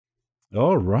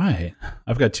All right.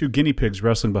 I've got 2 guinea pigs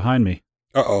wrestling behind me.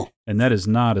 Uh-oh. And that is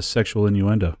not a sexual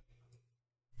innuendo.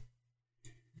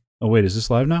 Oh, wait. Is this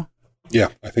live now? Yeah,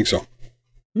 I think so.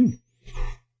 Dude,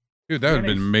 that would have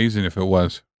been amazing if it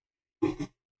was.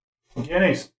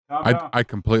 Guineas. I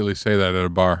completely say that at a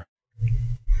bar.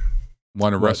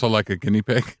 Want to wrestle like a guinea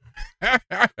pig?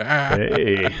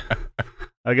 Hey.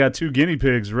 I got 2 guinea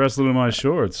pigs wrestling in my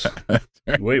shorts.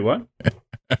 Wait, what?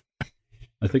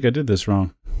 I think I did this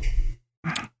wrong.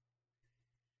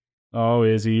 Oh,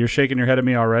 Izzy, you're shaking your head at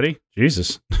me already?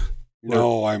 Jesus.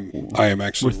 No, I am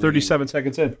actually. We're 37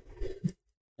 seconds in.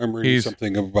 I'm reading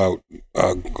something about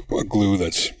a glue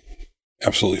that's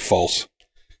absolutely false.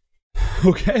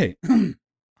 Okay.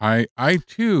 I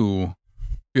too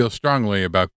feel strongly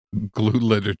about glue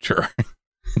literature.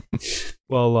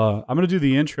 Well, I'm going to do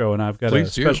the intro, and I've got a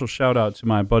special shout out to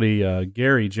my buddy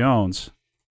Gary Jones.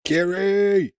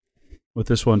 Gary! With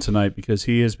this one tonight, because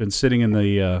he has been sitting in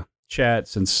the chat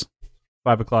since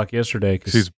 5 o'clock yesterday.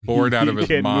 Cause he's bored out of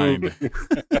his mind.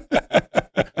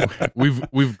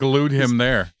 We've glued him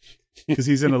there. Because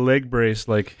he's in a leg brace,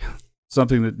 like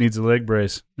something that needs a leg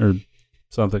brace or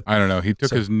something. I don't know. He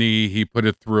took his knee, he put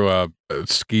it through a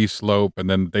ski slope, and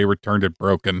then they returned it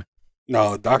broken.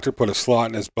 No, the doctor put a slot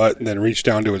in his butt and then reached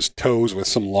down to his toes with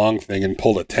some long thing and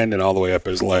pulled a tendon all the way up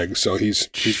his leg. So he's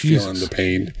feeling the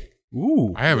pain.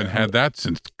 Ooh, I haven't had that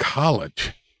since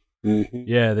college. Mm-hmm.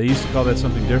 Yeah, they used to call that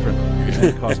something different.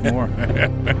 It cost more.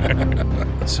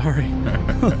 Sorry.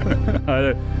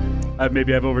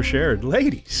 Maybe I've overshared.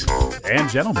 Ladies and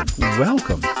gentlemen,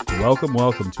 welcome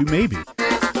to maybe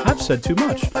I've said too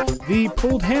much, the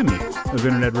pulled hammy of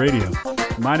internet radio.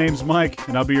 My name's Mike,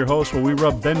 and I'll be your host while we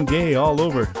rub Ben Gay all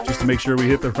over just to make sure we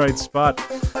hit the right spot.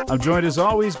 I'm joined as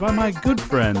always by my good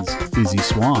friends, Izzy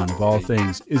Swan of all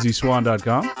things,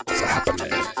 IzzySwan.com. What's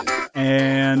happening?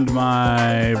 And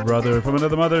my brother from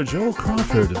another mother, Joel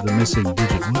Crawford of the Missing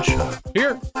Digit Woodshop.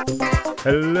 Here.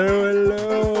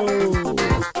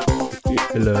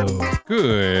 Hello.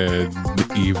 Good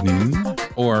evening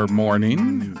or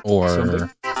morning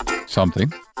or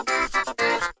something.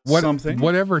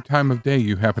 Whatever time of day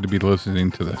you happen to be listening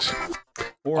to this.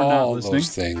 Or all not listening.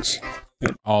 Those things.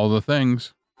 All the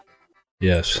things.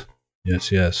 Yes.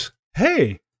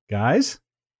 Hey, guys.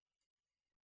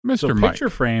 Mr. So Mike. picture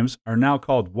frames are now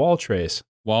called wall trays.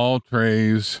 Wall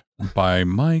Trays by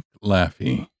Mike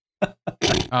Laffey.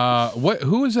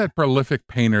 Who is that prolific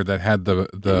painter that had the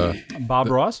Bob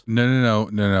Ross? No.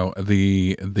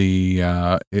 The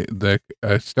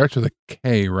starts with a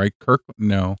K, right? Kirk?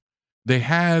 No. They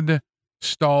had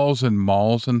stalls and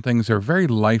malls and things. They're very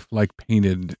lifelike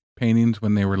paintings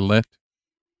when they were lit.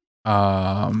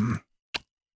 And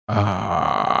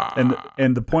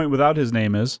the point without his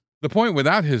name is? The point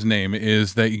without his name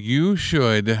is that you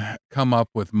should come up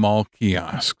with mall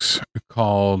kiosks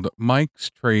called Mike's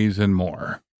Trays and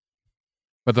More.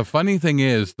 But the funny thing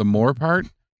is, the more part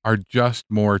are just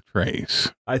more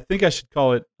trays. I think I should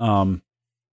call it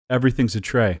Everything's a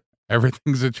Tray.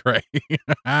 Everything's a tray.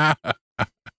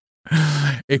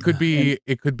 It could be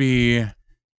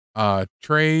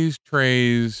trays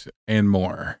and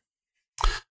more.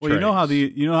 Well, you know how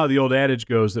the old adage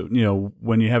goes that,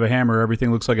 when you have a hammer,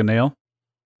 everything looks like a nail.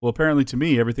 Well, apparently to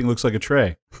me, everything looks like a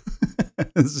tray.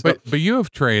 But you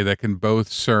have tray that can both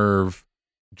serve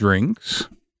drinks,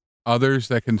 others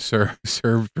that can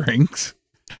serve drinks,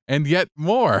 and yet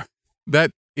more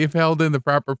that, if held in the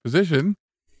proper position,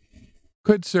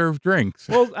 could serve drinks.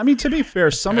 Well, I mean, to be fair,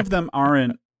 some of them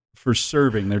aren't for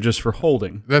serving; they're just for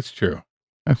holding. That's true.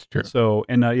 So,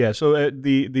 and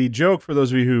the joke for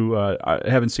those of you who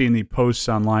haven't seen the posts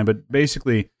online, but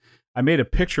basically, I made a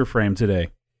picture frame today,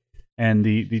 and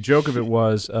the joke of it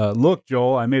was, look,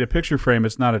 Joel, I made a picture frame.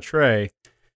 It's not a tray,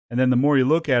 and then the more you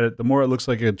look at it, the more it looks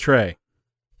like a tray.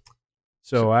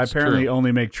 So I apparently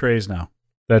only make trays now.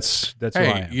 That's who I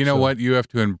am. You know what? You have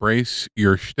to embrace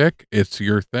your shtick. It's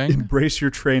your thing. Embrace your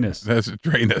trayness. That's a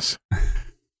trayness.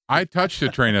 I touched a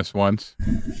trayness once.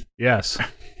 Yes.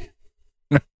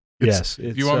 Yes. Do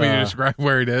you want me to describe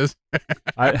where it is?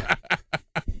 How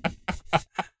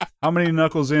many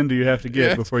knuckles in do you have to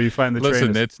get before you find the trayness?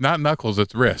 Listen, it's not knuckles,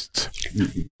 it's wrists.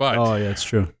 But oh, yeah, it's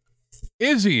true.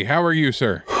 Izzy, how are you,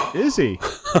 sir? Izzy,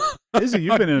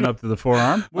 you've been in up to the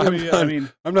forearm. I'm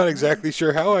not exactly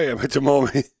sure how I am at the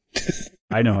moment.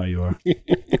 I know how you are.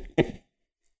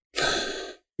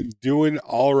 Doing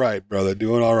all right, brother.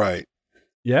 Doing all right.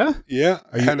 Yeah? Yeah.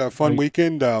 I had a fun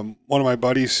weekend. One of my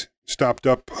buddies stopped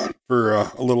up for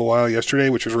a little while yesterday,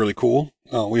 which was really cool.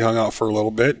 We hung out for a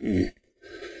little bit and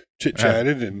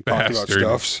chit-chatted and talked about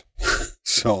stuff.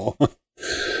 So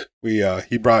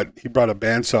he brought a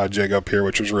bandsaw jig up here,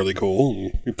 which was really cool.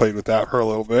 And we played with that for a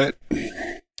little bit.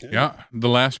 Yeah, the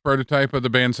last prototype of the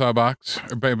bandsaw box,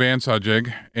 or bandsaw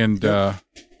jig, and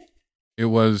it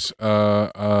was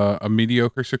a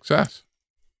mediocre success.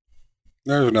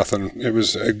 There was nothing. It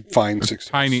was a fine success.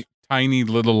 Tiny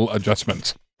little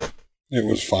adjustments. It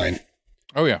was fine.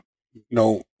 Oh yeah.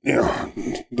 No,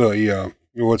 the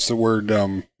what's the word?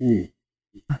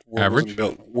 Average.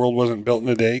 World wasn't built in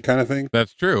a day, kind of thing.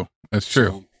 That's true.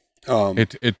 So,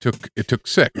 it took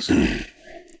 6.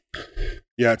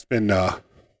 Yeah, it's been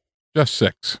just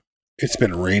 6. It's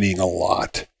been raining a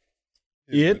lot.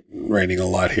 Raining a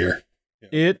lot here.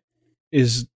 It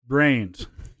is rained.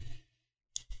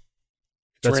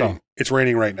 That's all. It's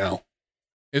raining right now.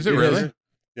 Is it really?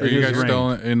 Yeah, are you guys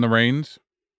still in the rains?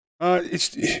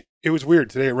 It was weird.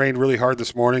 Today it rained really hard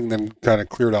this morning, then kind of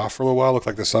cleared off for a little while. Looked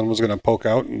like the sun was going to poke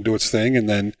out and do its thing, and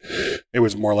then it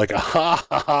was more like a ha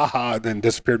ha ha ha, then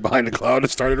disappeared behind a cloud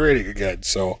and started raining again.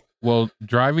 So, well,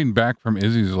 driving back from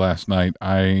Izzy's last night,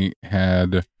 I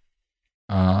had,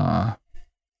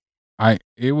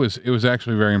 it was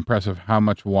actually very impressive how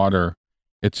much water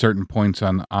at certain points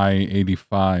on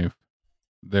I-85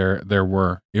 there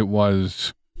were. It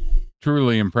was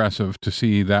truly impressive to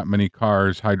see that many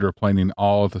cars hydroplaning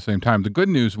all at the same time. The good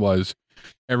news was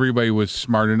everybody was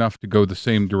smart enough to go the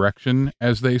same direction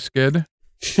as they skid.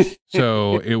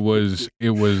 So it was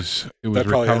that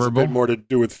recoverable. Has a bit more to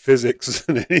do with physics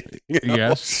than anything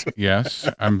else. Yes.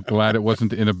 I'm glad it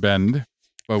wasn't in a bend.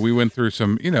 But we went through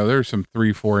some, there's some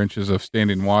 3-4 inches of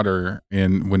standing water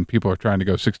when people are trying to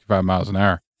go 65 miles an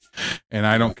hour. And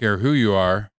I don't care who you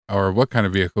are or what kind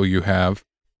of vehicle you have.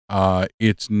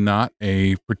 It's not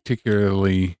a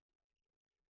particularly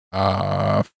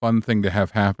fun thing to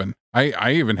have happen.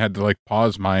 I even had to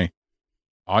pause my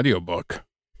audiobook.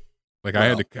 I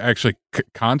had to actually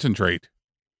concentrate.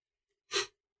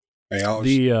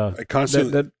 I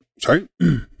constantly. Sorry?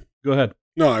 Go ahead.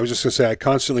 No, I was just going to say I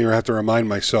constantly have to remind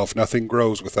myself nothing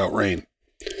grows without rain.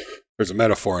 There's a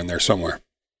metaphor in there somewhere.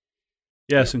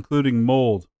 Yes, including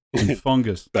mold and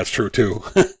fungus. That's true too.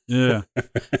 Yeah.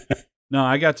 No,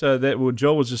 I got that. What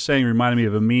Joel was just saying reminded me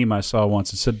of a meme I saw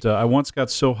once. It said, "I once got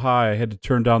so high I had to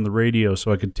turn down the radio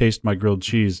so I could taste my grilled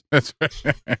cheese." That's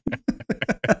right.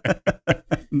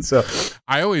 So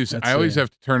I always have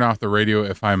to turn off the radio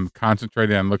if I'm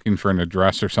concentrating on looking for an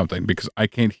address or something because I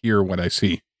can't hear what I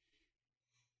see.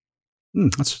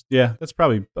 That's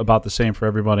probably about the same for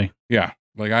everybody. Yeah.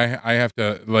 I have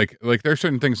to there's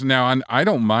certain things now. I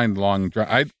don't mind long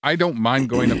drive. I don't mind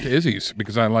going up to Izzy's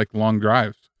because I like long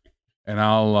drives, and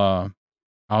I'll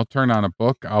turn on a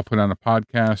book. I'll put on a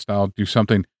podcast. I'll do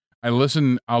something. I'll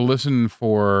listen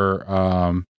for.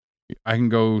 I can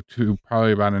go to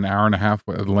probably about an hour and a half,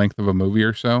 the length of a movie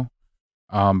or so,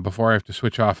 before I have to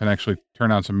switch off and actually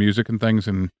turn on some music and things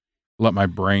and let my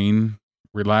brain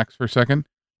relax for a second.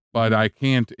 But I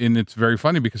can't, and it's very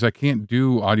funny because I can't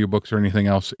do audiobooks or anything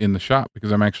else in the shop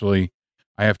because I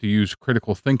have to use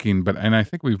critical thinking. And I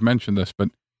think we've mentioned this, but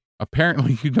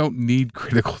apparently you don't need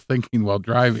critical thinking while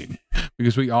driving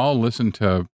because we all listen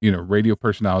to, radio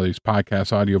personalities,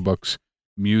 podcasts, audiobooks,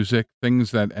 music,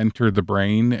 things that enter the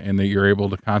brain and that you're able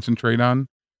to concentrate on.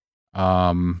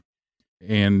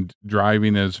 And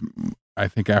driving is, I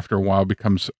think after a while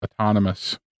becomes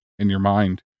autonomous in your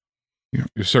mind.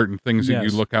 There's certain things that you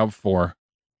look out for.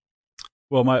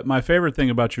 Well, my favorite thing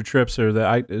about your trips are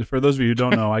that for those of you who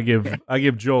don't know, I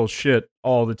give Joel shit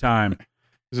all the time.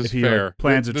 This is fair.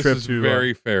 Plans a trip this is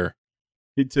very fair.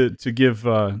 To give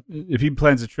if he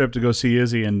plans a trip to go see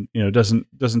Izzy and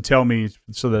doesn't tell me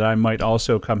so that I might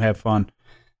also come have fun.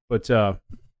 But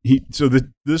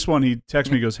this one he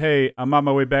texts me, he goes, "Hey, I'm on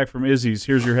my way back from Izzy's.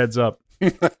 Here's your heads up."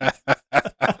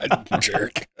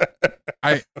 Jerk.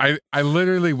 I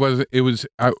literally was. It was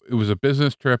a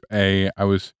business trip. I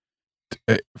was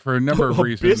for a number of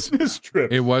reasons. Business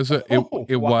trip. It was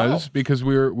was because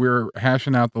we were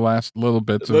hashing out the last little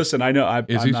bits. Listen, I know I'm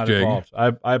not involved.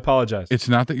 I apologize. It's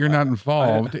not that you're not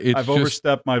involved. I've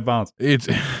overstepped my bounds. It's.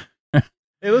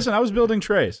 Hey, listen, I was building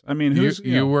trays. I mean, who's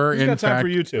got time for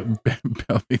you two?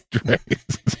 Building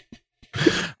trays.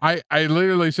 I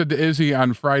literally said to Izzy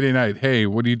on Friday night, "Hey,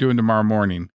 what are you doing tomorrow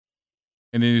morning?"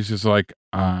 And he's just like,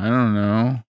 "I don't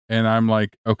know." And I'm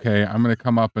like, "Okay, I'm going to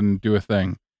come up and do a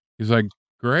thing." He's like,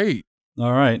 "Great."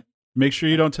 All right. Make sure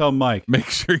you don't tell Mike. Make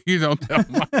sure you don't tell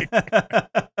Mike.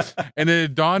 And then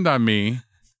it dawned on me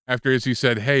after Izzy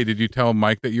said, "Hey, did you tell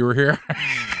Mike that you were here?"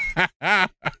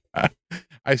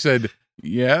 I said,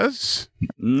 "Yes,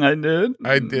 I did.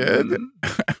 I did."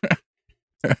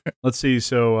 Let's see.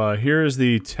 So here is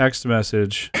the text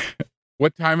message.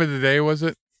 What time of the day was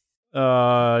it?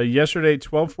 yesterday,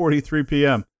 12:43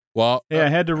 p.m. Well, hey, I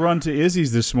had to run to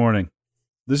Izzy's this morning.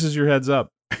 This is your heads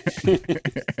up.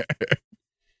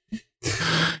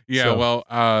 Yeah, So- well,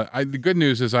 the good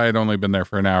news is I had only been there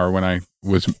for an hour when I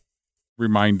was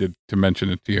reminded to mention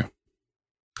it to you.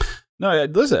 No,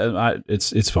 listen,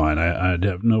 it's fine. I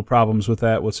have no problems with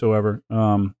that whatsoever.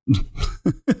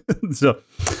 So,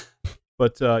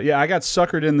 but yeah, I got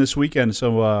suckered in this weekend.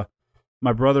 So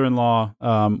my brother-in-law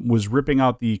was ripping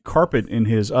out the carpet in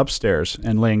his upstairs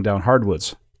and laying down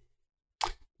hardwoods.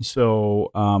 So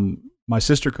my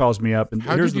sister calls me up, and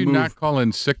How here's did the you move. not call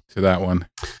in sick to that one?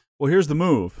 Well, here's the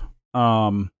move.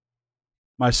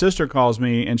 My sister calls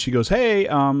me and she goes, "Hey,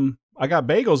 I got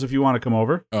bagels if you want to come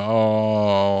over."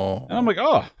 Oh. And I'm like,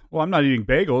 "Oh, well, I'm not eating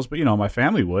bagels, but my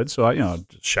family would." So I,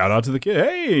 shout out to the kid.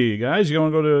 "Hey, guys, you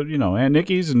want to go to, Aunt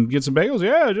Nikki's and get some bagels?"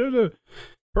 Yeah,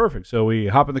 perfect. So we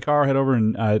hop in the car, head over,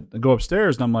 and I go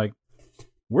upstairs, and I'm like,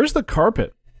 "Where's the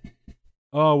carpet?"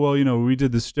 "Oh, well, we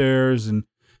did the stairs, and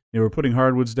we're putting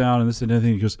hardwoods down, and this and that."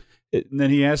 He goes, and then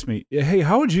he asked me, "Hey,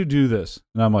 how would you do this?"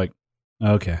 And I'm like,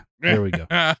 "Okay, there we go."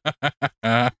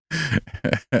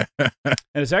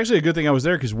 And it's actually a good thing I was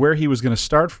there, because where he was going to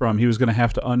start from, he was going to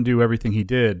have to undo everything he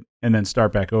did and then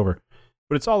start back over.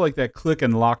 But it's all like that click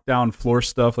and lock down floor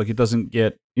stuff. Like it doesn't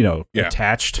get,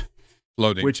 attached,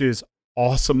 Floating. which is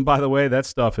awesome, by the way. That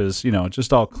stuff is, it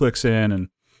just all clicks in. And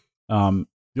the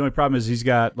only problem is he's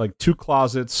got like 2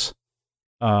 closets,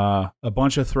 a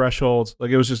bunch of thresholds.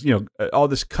 Like it was just, all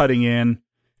this cutting in,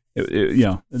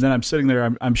 and then I'm sitting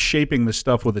there, I'm shaping this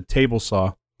stuff with a table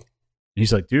saw.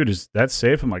 He's like, "Dude, is that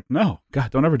safe?" I'm like, "No,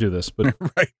 God, don't ever do this." But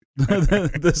Right.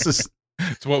 this is,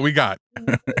 It's what we got.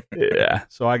 yeah.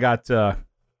 So I got, and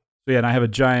I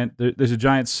have there's a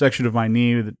giant section of my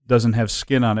knee that doesn't have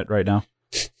skin on it right now.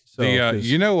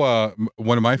 So,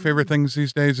 one of my favorite things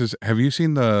these days is, have you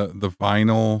seen the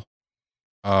vinyl,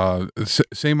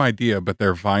 same idea, but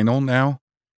they're vinyl now.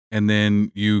 And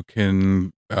then you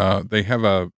can, they have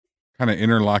a kind of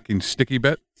interlocking sticky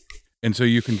bit. And so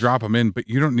you can drop them in, but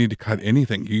you don't need to cut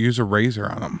anything. You use a razor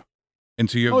on them.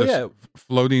 And so you have this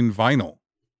floating vinyl.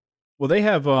 Well, they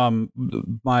have,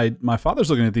 my father's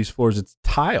looking at these floors. It's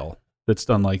tile that's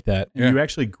done like that. And you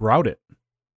actually grout it.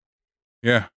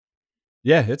 Yeah.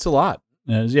 Yeah, it's a lot.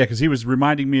 Because he was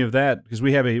reminding me of that, because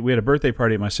we had a birthday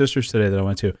party at my sister's today that I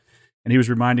went to, and he was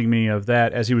reminding me of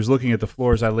that as he was looking at the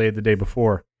floors I laid the day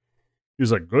before. He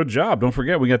was like, "Good job. Don't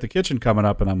forget, we got the kitchen coming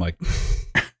up." And I'm like,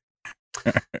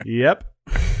 "Yep.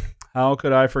 How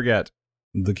could I forget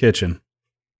the kitchen?"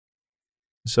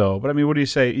 So, but I mean, what do you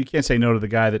say? You can't say no to the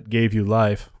guy that gave you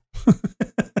life.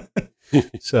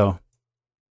 So,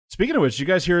 speaking of which, you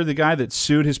guys hear the guy that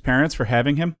sued his parents for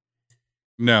having him?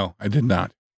 No, I did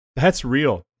not. That's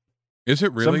real. Is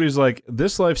it really? Somebody's like,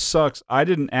 "This life sucks. I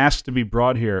didn't ask to be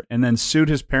brought here," and then sued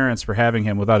his parents for having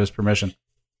him without his permission.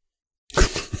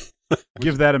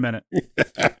 Give that a minute.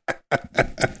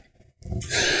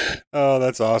 Oh,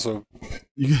 that's awesome.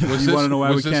 You want to know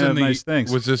why we can't have nice things?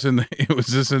 Was this in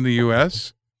the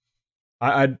U.S.?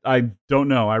 I don't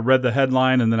know. I read the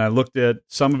headline and then I looked at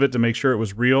some of it to make sure it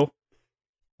was real.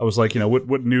 I was like,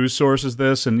 what news source is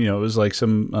this? And it was like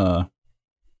some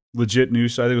legit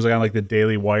news. I think it was like on the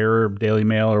Daily Wire or Daily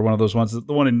Mail or one of those ones.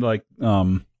 The one in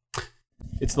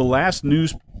it's the last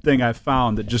news thing I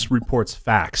found that just reports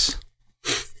facts.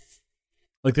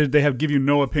 Like they give you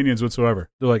no opinions whatsoever.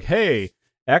 They're like, "Hey,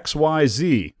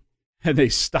 XYZ," and they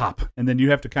stop, and then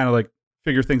you have to kind of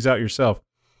figure things out yourself.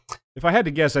 If I had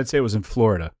to guess, I'd say it was in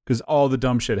Florida, because all the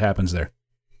dumb shit happens there.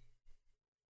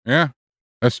 Yeah,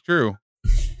 that's true.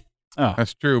 Oh,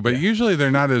 that's true. But usually they're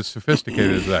not as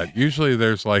sophisticated as that. Usually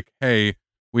there's like, "Hey,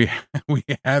 we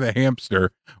had a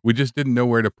hamster. We just didn't know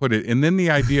where to put it, and then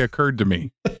the idea occurred to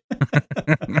me."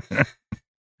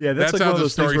 Yeah, that's like how one of the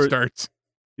those things story where, starts.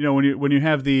 when you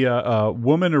have the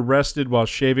woman arrested while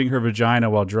shaving her vagina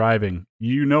while driving,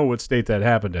 what state that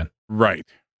happened in. Right.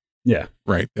 Yeah.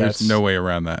 Right. There's no way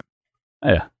around that.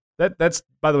 Yeah. That's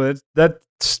by the way,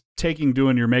 that's taking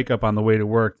doing your makeup on the way to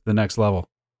work to the next level.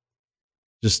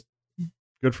 Just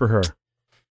good for her.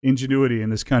 Ingenuity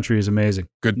in this country is amazing.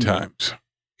 Good times.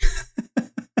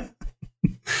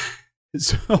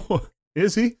 So,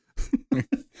 Izzy?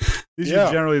 These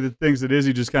are generally the things that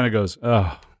Izzy just kind of goes,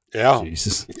 "Oh, yeah,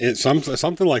 Jesus." It's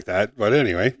something like that. But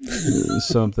anyway,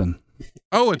 something.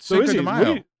 Oh, it's Cinco Izzy, de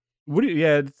Mayo.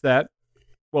 Yeah, it's that.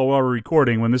 Well, while we're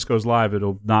recording, when this goes live,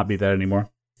 it'll not be that anymore.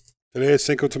 Today is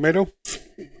Cinco Tomato?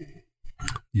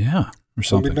 Yeah, or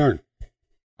something. Darn.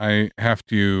 I have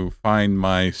to find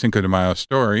my Cinco de Mayo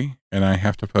story, and I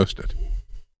have to post it.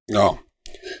 No.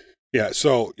 Yeah,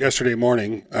 so yesterday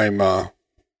morning, I'm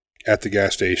at the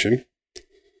gas station,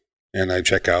 And I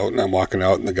check out, and I'm walking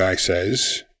out, and the guy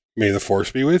says, "May the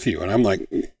force be with you." And I'm like,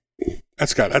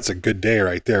 that's a good day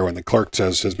right there when the clerk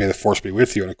says, "May the force be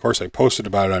with you." And of course, I posted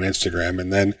about it on Instagram.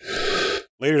 And then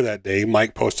later that day,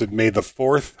 Mike posted, "May the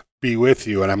 4th be with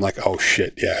you." And I'm like, oh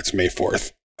shit, yeah, it's May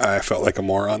 4th. I felt like a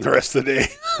moron the rest of the day.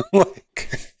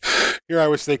 Like, here I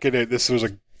was thinking that this was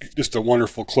just a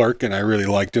wonderful clerk, and I really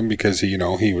liked him because he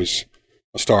was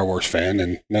a Star Wars fan,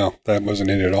 and no, that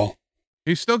wasn't it at all.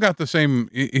 He still got the same.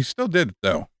 He still did it,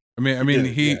 though. I mean,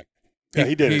 he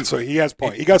did it. So he has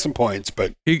point. He got some points,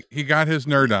 but he got his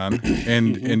nerd on,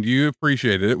 and you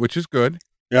appreciated it, which is good.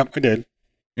 Yep, I did.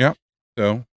 Yep.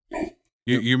 So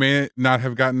you may not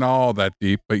have gotten all that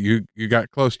deep, but you got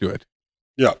close to it.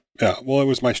 Yeah. Well, it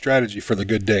was my strategy for the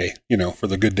good day. For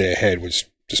the good day ahead was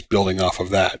just building off of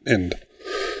that, and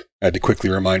I had to quickly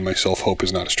remind myself hope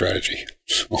is not a strategy.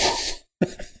 So.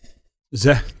 Is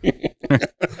that?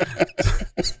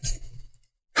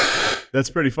 That's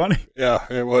pretty funny. Yeah,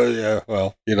 it was. Yeah,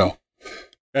 well,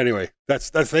 Anyway, that's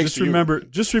thanks.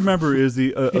 Just remember, is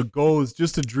a goal is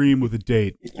just a dream with a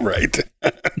date. Right.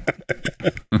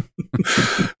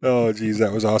 Oh, geez,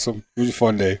 that was awesome. It was a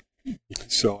fun day.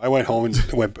 So I went home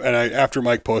and after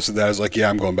Mike posted that, I was like, yeah,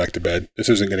 I'm going back to bed. This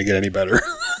isn't going to get any better.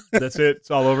 That's it.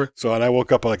 It's all over. So, and I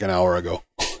woke up like an hour ago.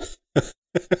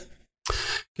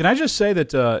 Can I just say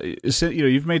that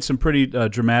you've made some pretty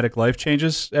dramatic life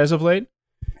changes as of late?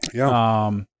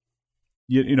 Yeah.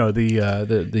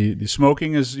 The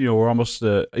smoking is we're almost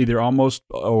either almost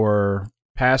or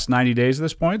past 90 days at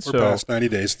this point. We're past 90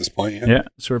 days at this point. Yeah. Yeah.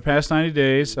 So we're past 90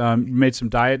 days. Made some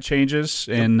diet changes,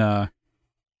 and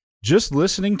just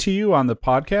listening to you on the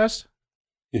podcast.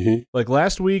 Mm-hmm. Like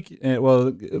last week,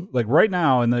 like right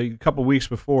now and the couple weeks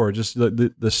before, just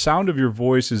the sound of your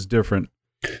voice is different.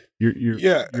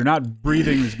 You're not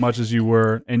breathing as much as you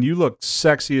were, and you look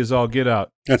sexy as all get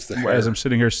out. That's the hair. As I'm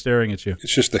sitting here staring at you.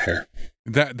 It's just the hair.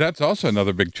 That's also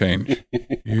another big change.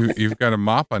 You've got a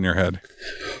mop on your head.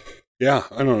 Yeah,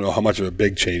 I don't know how much of a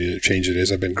big change it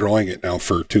is. I've been growing it now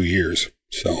for 2 years.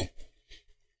 So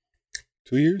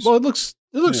 2 years? Well, it looks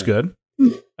good.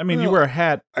 I mean, you wear a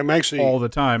hat all the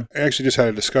time. I actually just had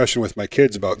a discussion with my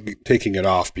kids about taking it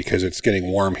off because it's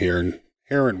getting warm here, and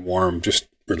hair and warm just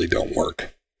really don't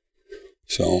work.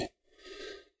 So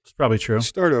it's probably true.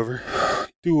 Start over,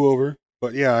 do over.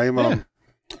 But yeah, I am.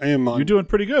 You're doing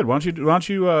pretty good. Why don't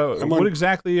you? What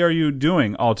exactly are you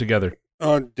doing altogether?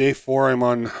 Day 4, I'm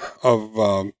on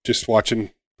of just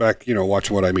watching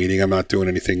what I'm eating. I'm not doing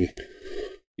anything.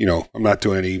 I'm not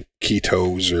doing any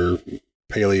ketos or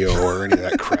paleo or any of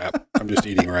that crap. I'm just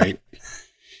eating right.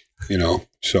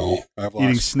 So I've lost,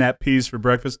 eating snap peas for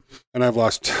breakfast, and I've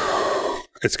lost.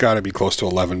 It's got to be close to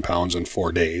 11 pounds in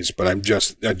 4 days, but I'm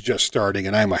just starting,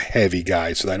 and I'm a heavy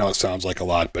guy, so I know it sounds like a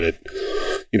lot, but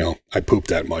I poop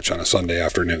that much on a Sunday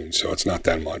afternoon, so it's not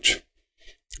that much.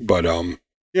 But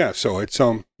yeah, so it's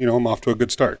I'm off to a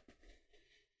good start.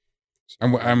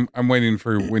 So, I'm waiting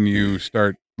for when you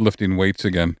start lifting weights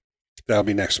again. That'll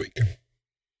be next week.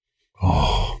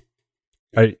 Oh.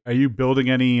 Are you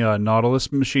building any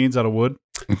Nautilus machines out of wood?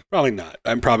 Probably not.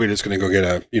 I'm probably just going to go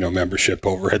get a membership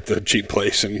over at the cheap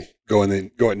place and go at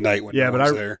night when no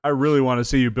one's there. I really want to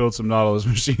see you build some Nautilus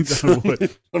machines out of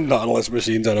wood. Some Nautilus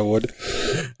machines out of wood.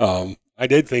 I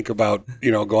did think about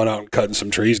going out and cutting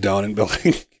some trees down and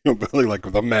building like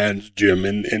the man's gym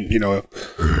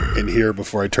in here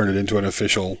before I turn it into an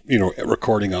official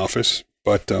recording office.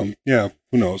 But yeah,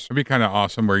 who knows? It'd be kind of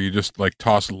awesome where you just like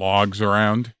toss logs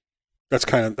around.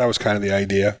 That was kind of the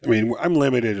idea. I mean, I'm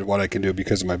limited in what I can do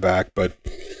because of my back, but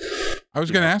I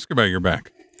was going to ask about your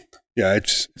back. Yeah,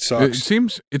 it sucks.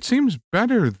 It seems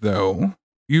better though.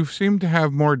 You seem to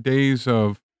have more days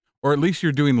of, or at least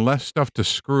you're doing less stuff to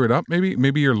screw it up.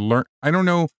 Maybe you're I don't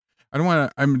know. I don't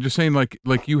want to. I'm just saying, like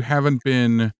you haven't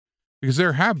been, because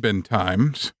there have been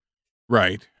times,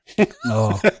 right?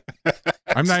 Oh,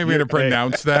 I'm not even going to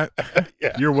pronounce that.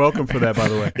 Yeah. You're welcome for that, by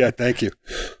the way. Yeah, thank you.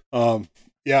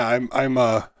 Yeah, I'm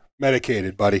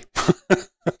medicated, buddy. Okay.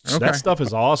 That stuff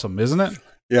is awesome, isn't it?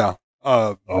 Yeah.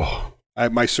 I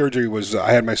had my surgery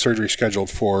scheduled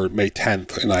for May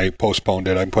 10th, and I postponed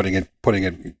it. I'm putting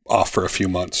it off for a few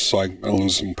months, so I'm gonna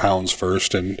lose some pounds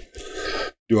first and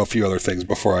do a few other things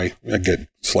before I get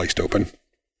sliced open.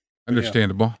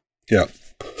 Understandable. Yeah.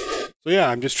 So yeah,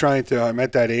 I'm just trying to. I'm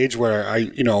at that age where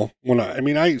you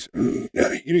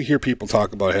hear people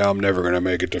talk about, hey, I'm never going to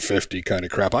make it to 50 kind of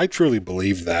crap. I truly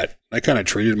believe that. I kind of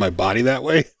treated my body that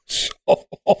way. So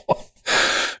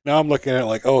now I'm looking at it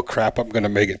like, oh crap, I'm going to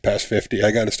make it past 50.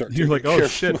 I got to start. You're like, oh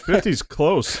shit, 50's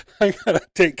close. I got to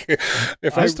take care.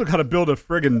 If I still got to build a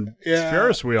friggin'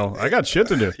 Ferris wheel. I got shit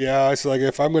to do. Yeah, it's like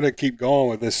if I'm going to keep going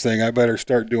with this thing, I better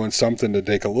start doing something to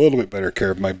take a little bit better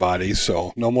care of my body.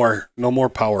 So no more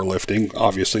powerlifting.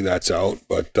 Obviously that's out,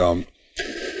 but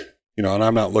and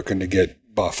I'm not looking to get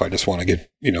buff. I just want to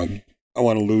get, I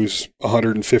want to lose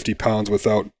 150 pounds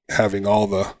without having all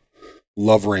the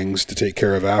love rings to take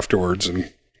care of afterwards.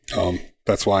 And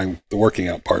that's why I'm the working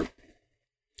out part.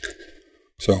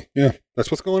 So, yeah,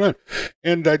 that's what's going on.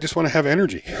 And I just want to have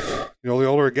energy. The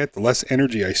older I get, the less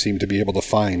energy I seem to be able to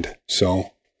find.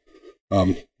 So,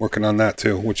 working on that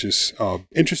too, which is,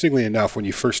 interestingly enough, when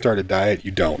you first start a diet,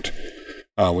 you don't.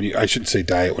 I shouldn't say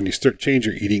diet, when you start change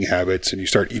your eating habits and you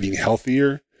start eating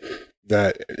healthier,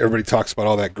 that everybody talks about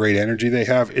all that great energy they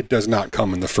have, it does not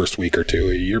come in the first week or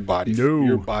two. Your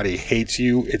body hates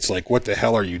you. It's like, what the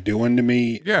hell are you doing to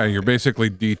me? Yeah, you're basically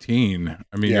DTing.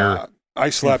 I mean, I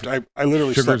slept. I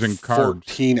literally slept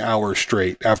 14 hours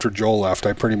straight. After Joel left,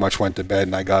 I pretty much went to bed,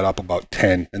 and I got up about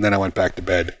 10, and then I went back to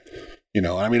bed.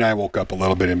 I mean, I woke up a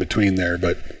little bit in between there,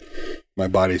 but my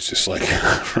body's just like,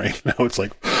 right now, it's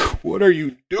like, what are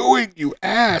you doing, you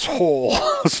asshole?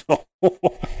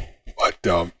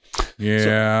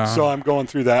 Yeah. So I'm going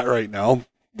through that right now.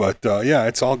 But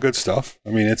it's all good stuff. I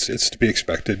mean, it's to be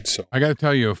expected. So I got to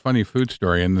tell you a funny food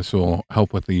story, and this will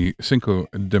help with the Cinco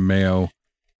de Mayo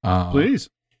please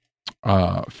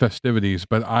festivities.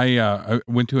 But I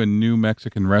went to a new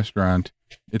Mexican restaurant.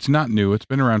 It's not new. It's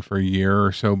been around for a year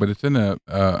or so, but it's in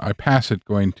I pass it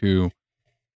going to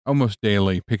almost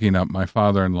daily, picking up my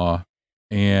father-in-law,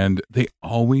 and they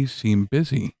always seem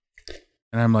busy.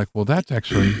 And I'm like, well, that's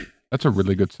a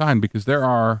really good sign, because there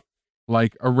are,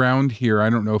 like, around here,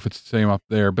 I don't know if it's the same up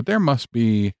there, but there must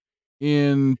be,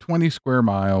 in 20 square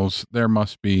miles, there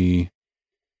must be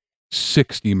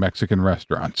 60 Mexican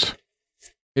restaurants.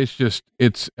 It's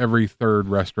every third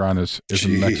restaurant is a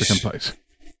Mexican place.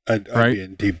 I'd be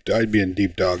in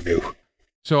deep dog do.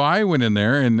 So I went in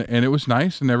there and it was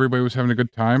nice, and everybody was having a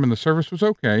good time, and the service was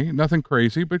okay. Nothing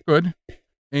crazy, but good.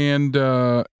 And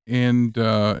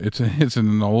it's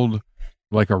an old,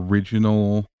 like,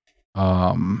 original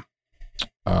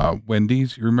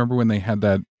Wendy's. You remember when they had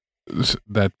that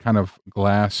kind of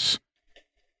glass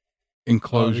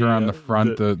enclosure on the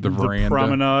front, the veranda,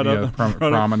 promenade,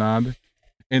 promenade.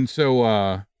 And so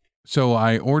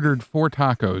I ordered 4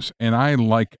 tacos, and I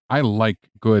like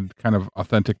good kind of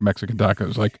authentic Mexican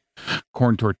tacos, like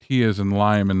corn tortillas and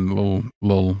lime and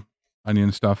little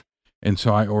onion stuff. And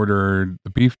so I ordered the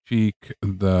beef cheek,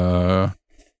 the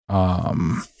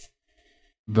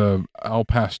al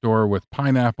pastor with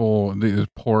pineapple, the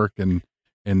pork and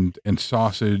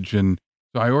sausage, and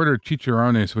so I ordered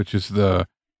chicharrones, which is the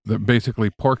basically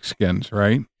pork skins,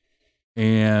 right?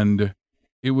 And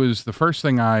it was the first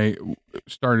thing I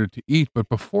started to eat, but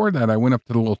before that, I went up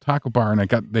to the little taco bar, and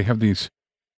they have these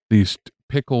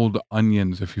pickled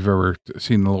onions. If you've ever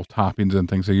seen the little toppings and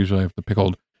things, they usually have the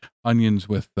pickled onions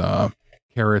with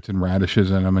carrots and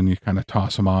radishes in them, and you kind of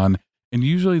toss them on. And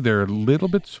usually they're a little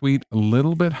bit sweet, a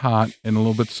little bit hot, and a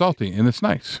little bit salty, and it's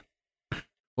nice.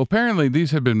 Well, apparently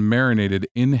these have been marinated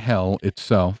in hell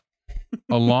itself,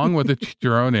 along with the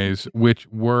chicharrones, which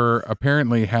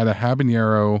apparently had a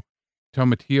habanero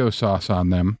tomatillo sauce on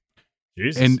them.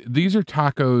 Jesus. And these are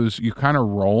tacos you kind of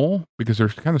roll, because they're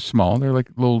kind of small. They're like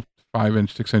little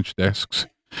 5-inch, 6-inch discs,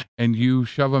 and you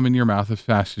shove them in your mouth as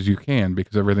fast as you can,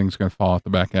 because everything's going to fall at the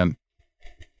back end.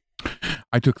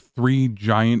 I took 3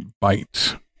 giant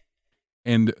bites,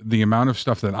 and the amount of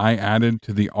stuff that I added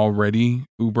to the already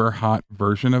uber hot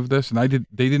version of this, and they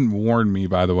didn't warn me,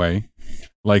 by the way,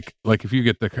 like if you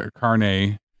get the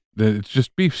carne, it's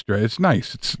just beef straight. It's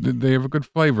nice. They have a good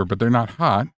flavor, but they're not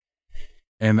hot.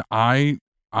 And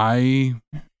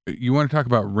you want to talk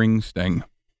about ring sting?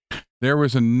 There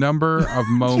was a number of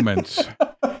moments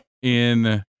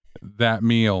in that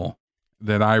meal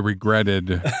that I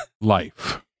regretted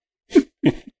life.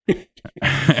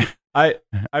 I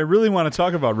really want to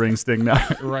talk about ring sting now.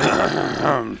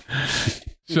 Right.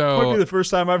 So might be the first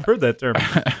time I've heard that term.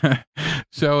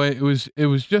 So it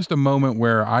was just a moment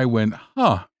where I went,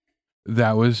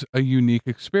 that was a unique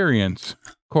experience.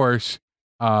 Of course,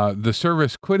 the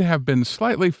service could have been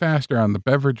slightly faster on the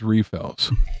beverage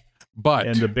refills,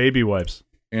 and the baby wipes.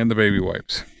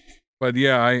 But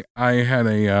yeah, I had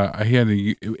and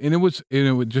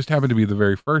it just happened to be the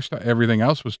very first. Everything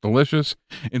else was delicious.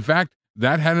 In fact,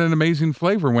 that had an amazing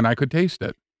flavor when I could taste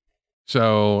it.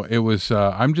 So it was,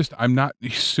 I'm not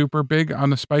super big on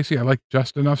the spicy. I like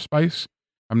just enough spice.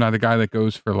 I'm not a guy that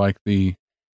goes for like the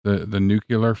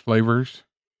nuclear flavors.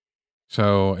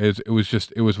 So it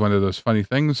was one of those funny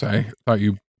things. I thought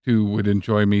you two would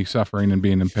enjoy me suffering and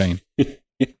being in pain.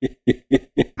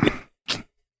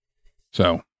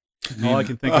 So all I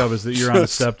can think of is that you're on a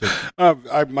septic.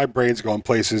 My brain's going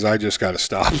places. I just got to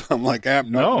stop. I'm like,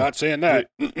 no, not saying that.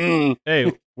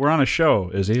 Hey, we're on a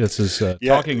show, Izzy. This is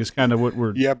talking is kind of what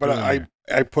we're. Yeah, but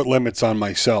I put limits on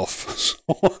myself. So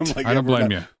I'm like, I don't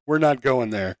blame you. We're not going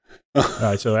there. All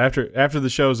right. So after the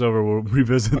show's over, we'll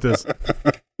revisit this.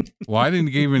 Well, I didn't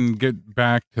even get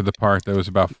back to the part that was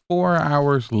about 4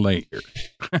 hours later.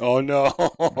 Oh no!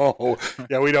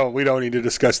 Yeah, we don't need to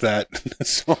discuss that.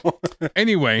 So.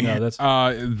 Anyway,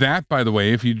 that, by the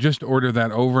way, if you just order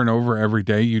that over and over every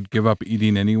day, you'd give up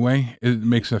eating anyway. It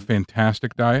makes a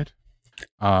fantastic diet.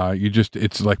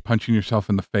 It's like punching yourself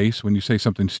in the face. When you say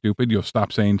something stupid, you'll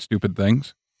stop saying stupid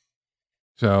things.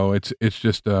 So it's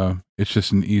just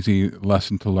an easy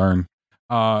lesson to learn.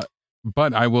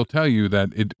 But I will tell you that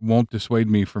it won't dissuade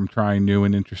me from trying new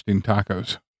and interesting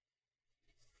tacos.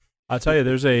 I'll tell you,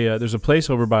 there's a place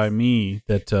over by me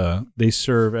that they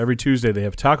serve every Tuesday. They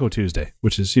have Taco Tuesday,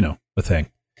 which is a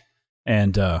thing,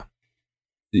 and $1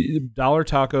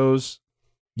 tacos.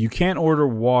 You can't order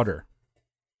water,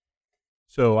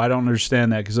 so I don't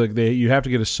understand that because you have to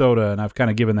get a soda, and I've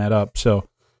kind of given that up. So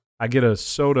I get a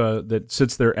soda that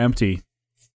sits there empty.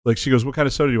 Like she goes, "What kind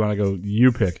of soda do you want?" I go,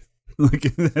 "You pick."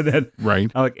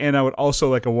 Right. I'm like, and I would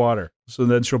also like a water. So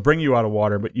then she'll bring you out a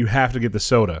water, but you have to get the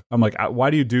soda. I'm like,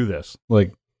 why do you do this?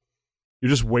 Like,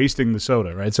 you're just wasting the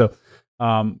soda, right? So,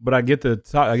 but I get the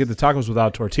tacos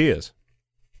without tortillas.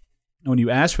 And when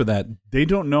you ask for that, they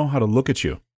don't know how to look at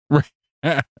you. Right.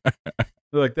 They're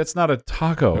like, that's not a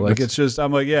taco. Like, it's just.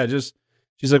 I'm like, yeah, just.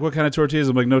 She's like, what kind of tortillas?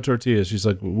 I'm like, no tortillas. She's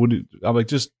like, I'm like,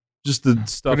 just the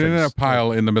stuff. Put it in a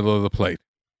pile in the middle of the plate.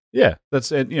 Yeah,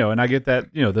 that's it. And I get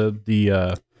that.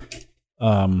 The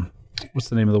what's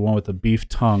the name of the one with the beef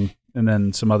tongue, and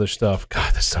then some other stuff.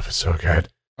 God, this stuff is so good.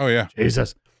 Oh yeah,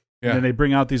 Jesus. Yeah. And then they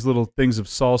bring out these little things of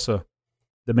salsa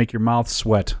that make your mouth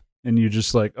sweat, and you're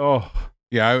just like, oh.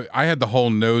 Yeah, I had the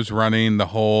whole nose running, the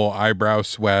whole eyebrow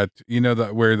sweat.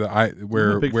 Where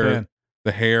the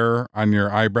hair on your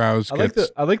eyebrows. I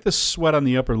like the sweat on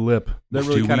the upper lip. That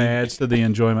really kind of adds to the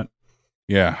enjoyment.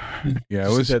 Yeah. It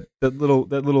was that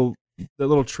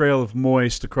little trail of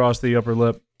moist across the upper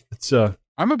lip. It's I'm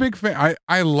a big fan.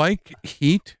 I like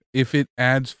heat if it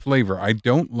adds flavor. I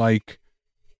don't like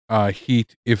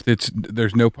heat if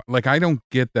there's no, like, I don't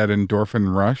get that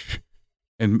endorphin rush.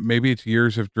 And maybe it's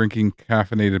years of drinking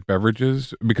caffeinated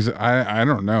beverages because I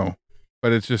don't know,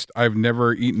 but it's just I've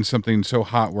never eaten something so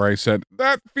hot where I said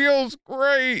that feels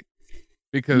great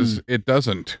because it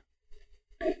doesn't.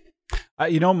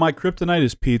 My kryptonite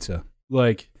is pizza.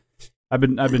 Like, I've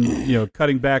been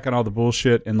cutting back on all the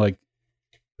bullshit, and like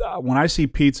when I see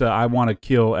pizza, I want to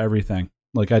kill everything.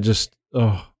 Like, I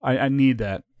need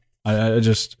that. So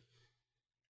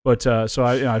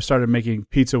I started making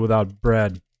pizza without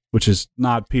bread, which is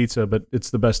not pizza, but it's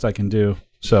the best I can do.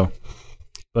 So,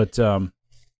 but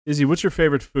Izzy, what's your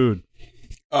favorite food?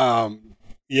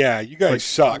 Yeah, you guys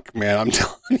suck, man. I'm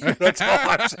telling you, that's all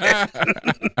I'm saying.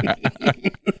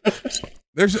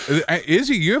 There's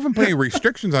Izzy, you haven't put any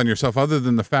restrictions on yourself other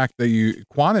than the fact that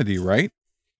quantity, right?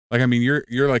 Like, I mean,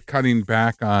 you're like cutting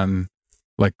back on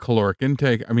like caloric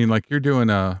intake. I mean, like you're doing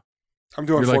I'm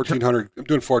doing 1,400. I'm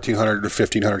doing 1,400 to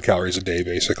 1,500 calories a day,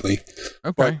 basically.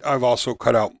 Okay. But I've also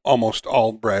cut out almost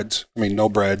all breads. I mean, no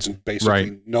breads and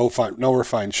basically no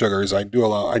refined sugars. I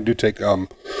do take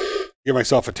give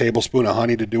myself a tablespoon of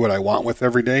honey to do what I want with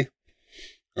every day.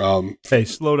 Hey,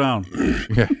 slow down.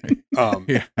 Yeah.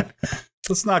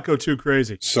 Let's not go too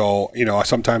crazy. So,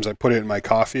 sometimes I put it in my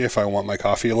coffee if I want my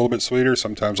coffee a little bit sweeter.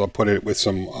 Sometimes I'll put it with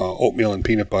some oatmeal and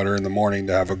peanut butter in the morning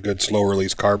to have a good slow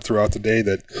release carb throughout the day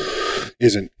that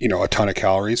isn't, a ton of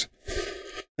calories.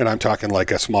 And I'm talking like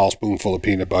a small spoonful of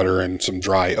peanut butter and some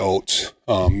dry oats.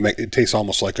 It tastes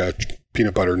almost like a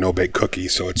peanut butter no-bake cookie.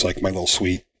 So it's like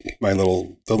the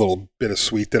little bit of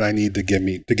sweet that I need to get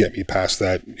me past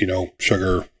that,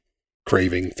 sugar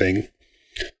craving thing.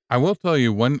 I will tell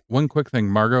you one quick thing.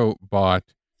 Margot bought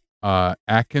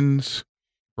Atkins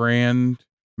brand,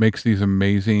 makes these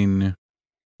amazing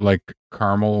like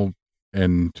caramel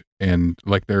and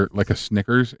like they're like a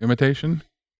Snickers imitation,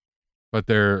 but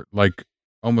they're like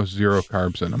almost zero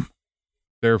carbs in them.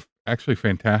 They're actually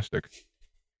fantastic.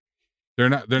 They're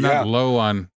not low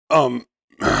on. Who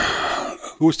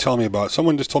was telling me about?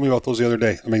 Someone just told me about those the other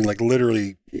day. I mean, like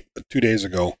literally 2 days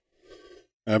ago.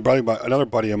 And another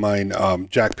buddy of mine,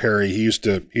 Jack Perry,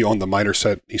 he owned the miter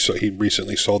set. He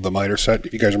recently sold the miter set.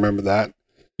 If you guys remember that.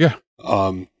 Yeah.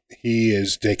 He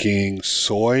is taking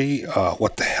soy.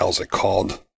 What the hell's it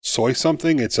called? soy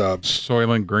something. It's a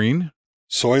Soylent Green.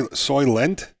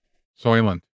 Soylent.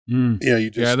 Soylent. Yeah, you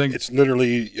just. I think it's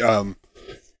literally.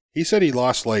 He said he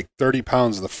lost like 30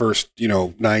 pounds in the first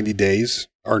 90 days,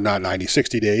 or not 90,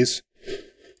 60 days.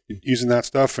 Using that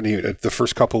stuff, and the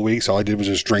first couple of weeks, all I did was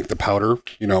just drink the powder.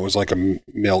 It was like a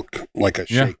milk, like a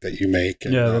shake that you make.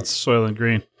 And, that's Soylent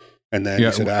Green. And then he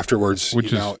said afterwards,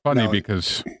 which is funny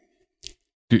because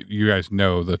do you guys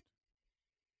know that?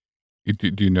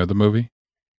 Do you know the movie?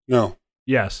 No.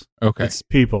 Yes. Okay. It's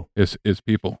people. Is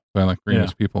people. Soylent Green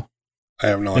is people. I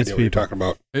have no idea what you're talking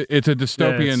about. It's a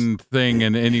dystopian thing,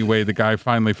 and anyway, the guy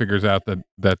finally figures out that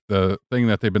the thing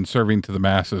that they've been serving to the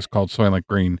masses called Soylent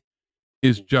Green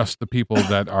is just the people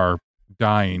that are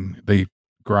dying. They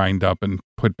grind up and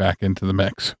put back into the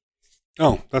mix.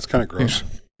 Oh, that's kind of gross. Yeah.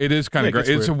 It is kind of gross.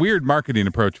 It's a weird marketing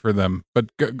approach for them. But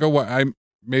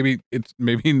maybe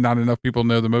not enough people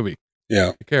know the movie.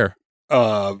 Yeah, I care.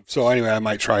 So anyway, I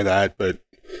might try that, but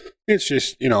it's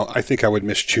just I think I would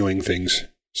miss chewing things.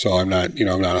 So I'm not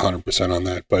 100% on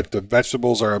that. But the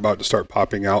vegetables are about to start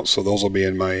popping out, so those will be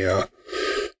in my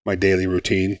my daily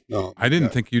routine. I didn't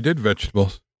think you did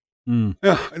vegetables.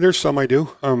 Yeah, there's some I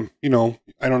do. I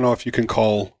don't know if you can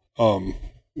call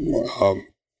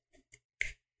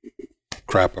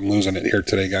crap, I'm losing it here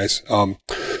today, guys.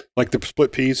 Like the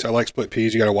split peas. I like split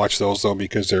peas. You got to watch those though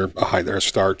because they're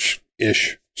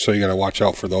starch-ish. So you got to watch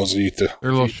out for those. They're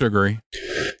a little sugary.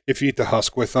 If you eat the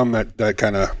husk with them, that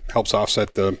kind of helps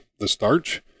offset the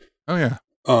starch. Oh yeah.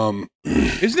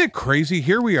 Isn't it crazy?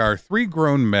 Here we are, 3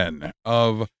 grown men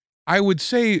of, I would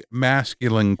say,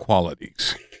 masculine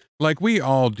qualities. Like we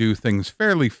all do things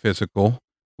fairly physical.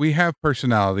 We have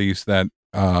personalities that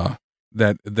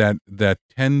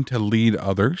tend to lead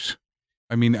others.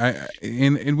 I mean,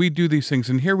 and we do these things,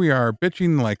 and here we are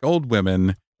bitching like old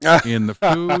women in the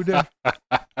food,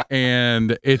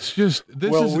 and it's just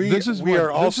this is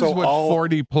what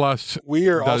 40 plus. We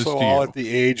are also all at the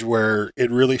age where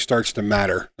it really starts to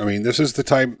matter. I mean, this is the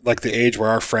time, like the age where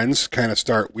our friends kind of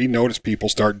start. We notice people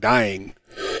start dying,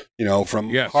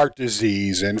 from heart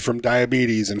disease and from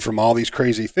diabetes and from all these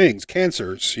crazy things,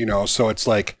 cancers. So it's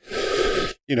like.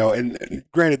 And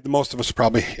granted, most of us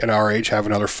probably at our age have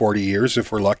another 40 years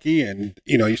if we're lucky. And,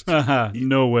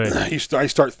 no way. I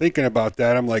start thinking about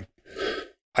that. I'm like,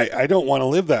 I don't want to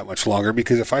live that much longer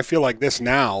because if I feel like this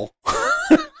now,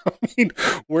 I mean,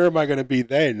 where am I going to be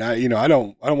then? I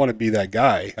don't want to be that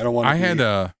guy. I don't want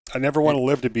to I never want to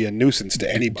live to be a nuisance to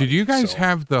anybody. Did you guys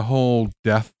have the whole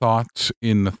death thoughts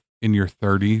in your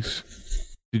 30s?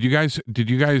 Did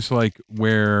you guys like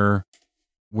where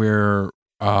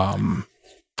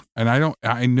and I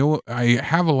know I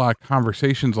have a lot of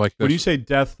conversations like this. When you say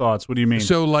death thoughts, what do you mean?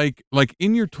 So like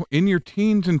in your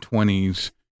teens and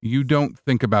 20s, you don't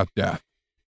think about death.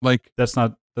 Like that's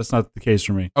not the case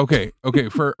for me. Okay.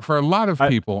 For a lot of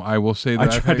people, I will say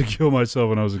that I tried to kill myself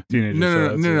when I was a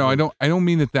teenager. No. I don't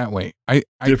mean it that way.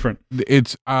 Different.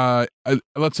 It's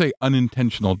let's say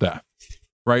unintentional death,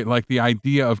 right? Like the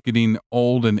idea of getting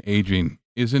old and aging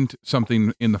isn't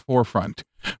something in the forefront.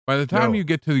 By the time you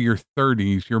get to your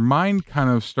 30s, your mind kind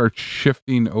of starts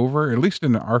shifting over, at least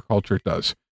in our culture it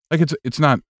does. Like it's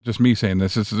not just me saying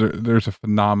this, there's a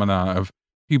phenomena of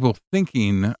people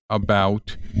thinking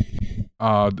about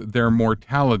their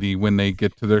mortality when they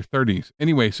get to their 30s.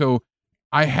 Anyway, so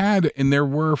there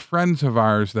were friends of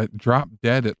ours that dropped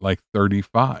dead at like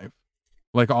 35.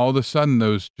 Like all of a sudden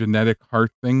those genetic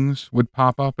heart things would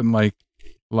pop up and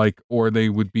or they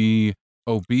would be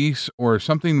obese or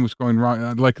something was going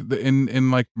wrong. Like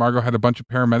like Margot had a bunch of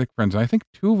paramedic friends, and I think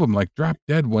 2 of them like dropped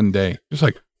dead one day, just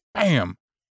like bam,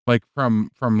 like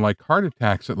from like heart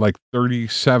attacks at like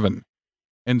 37.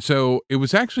 And so it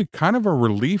was actually kind of a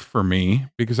relief for me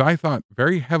because I thought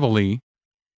very heavily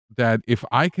that if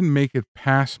I can make it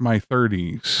past my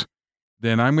 30s,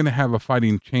 then I'm going to have a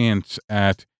fighting chance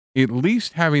at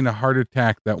least having a heart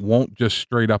attack that won't just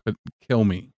straight up kill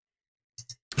me.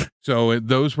 So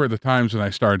those were the times when I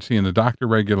started seeing the doctor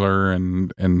regular,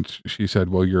 and she said,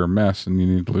 well, you're a mess and you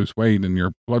need to lose weight and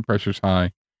your blood pressure's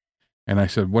high. And I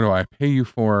said, what do I pay you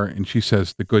for? And she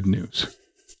says, the good news.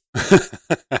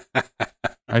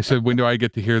 I said, when do I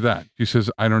get to hear that? She says,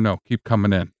 I don't know. Keep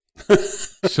coming in.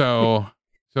 So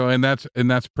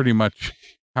that's pretty much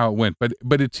how it went.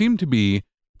 But it seemed to be,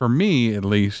 for me at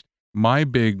least, my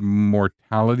big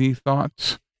mortality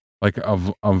thoughts, like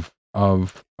of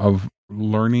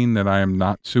learning that I am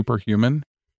not superhuman,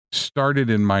 started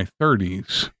in my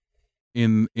 30s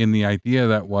in the idea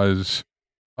that was,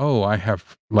 oh, I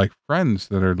have like friends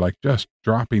that are like just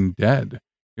dropping dead.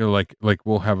 Like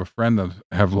we'll have a friend that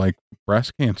have like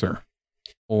breast cancer,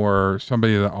 or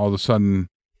somebody that all of a sudden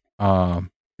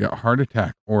a heart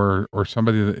attack or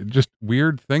somebody that just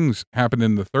weird things happened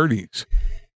in the 30s.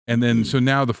 And then, so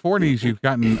now the 40s, you've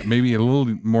gotten maybe a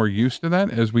little more used to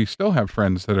that, as we still have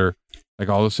friends that are like,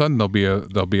 all of a sudden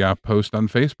there'll be a post on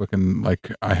Facebook and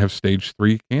like, I have stage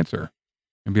 3 cancer,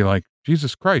 and be like,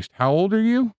 Jesus Christ, how old are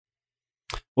you?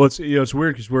 Well, it's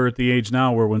weird because we're at the age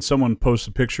now where when someone posts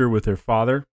a picture with their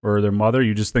father or their mother,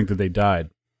 you just think that they died.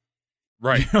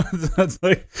 Right. That's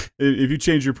like, if you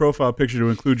change your profile picture to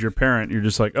include your parent, you're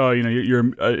just like, oh,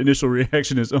 your initial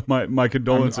reaction is, oh, my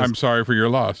condolences. I'm sorry for your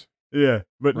loss. Yeah,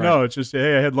 but right. No, it's just,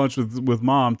 hey, I had lunch with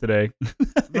mom today.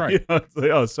 Right. It's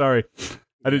like, oh, sorry,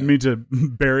 I didn't mean to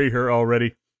bury her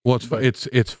already. Well,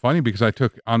 it's funny because I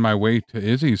took, on my way to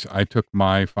Izzy's, I took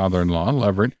my father-in-law,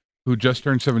 Leverett, who just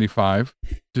turned 75,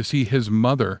 to see his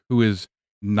mother, who is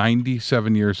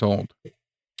 97 years old,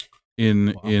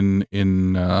 in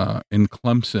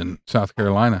Clemson, South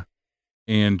Carolina,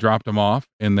 and dropped him off,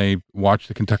 and they watched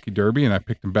the Kentucky Derby, and I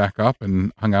picked him back up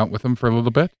and hung out with him for a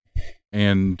little bit.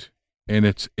 And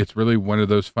it's really one of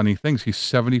those funny things. He's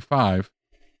 75.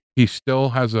 He still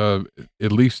has at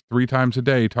least 3 times a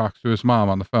day talks to his mom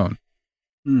on the phone.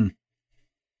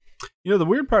 The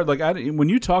weird part, like when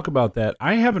you talk about that,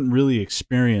 I haven't really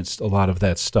experienced a lot of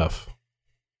that stuff,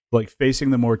 like facing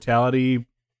the mortality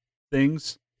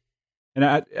things. And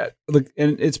and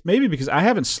it's maybe because I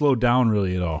haven't slowed down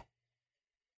really at all.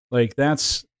 Like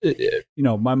that's,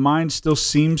 my mind still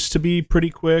seems to be pretty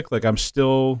quick. Like I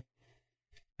still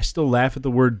laugh at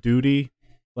the word duty.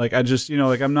 Like I just,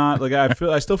 I'm not like,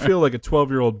 I still feel like a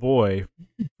 12-year-old boy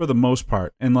for the most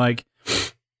part. And like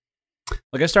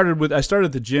I started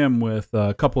at the gym with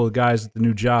a couple of guys at the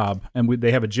new job, and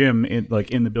they have a gym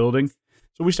in the building.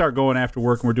 So we start going after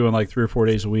work, and we're doing like 3 or 4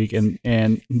 days a week. And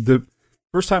the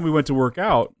first time we went to work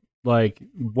out, like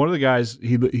one of the guys,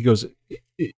 he goes,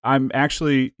 I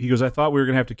thought we were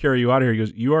going to have to carry you out of here. He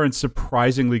goes, you are in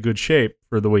surprisingly good shape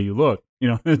for the way you look.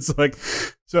 It's like,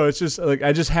 so it's just like,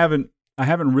 I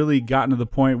haven't really gotten to the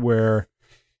point where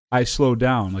I slow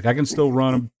down. Like I can still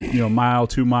run, mile,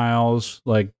 2 miles.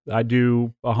 Like I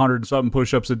do 100-something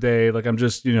push-ups a day. Like I'm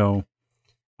just, I'm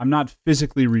not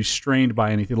physically restrained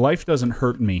by anything. Life doesn't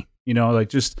hurt me, like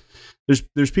just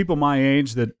there's people my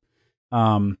age that,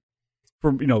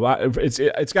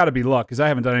 it's got to be luck because I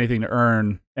haven't done anything to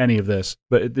earn any of this.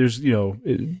 But there's,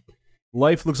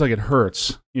 life looks like it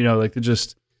hurts. Like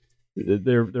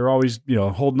they're always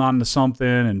holding on to something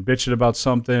and bitching about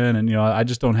something, and I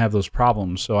just don't have those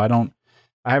problems. So I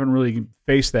haven't really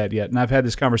faced that yet. And I've had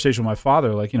this conversation with my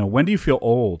father, like, when do you feel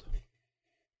old?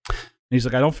 And he's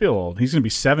like, I don't feel old. He's gonna be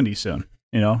 70 soon.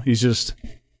 He's just.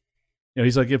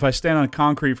 He's like, if I stand on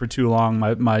concrete for too long,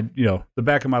 my the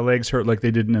back of my legs hurt like they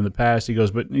didn't in the past. He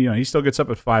goes, but he still gets up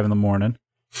at 5 a.m,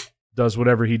 does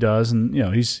whatever he does, and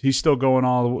he's still going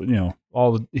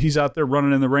he's out there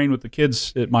running in the rain with the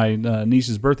kids at my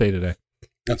niece's birthday today.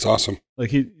 That's awesome. Like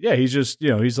he's just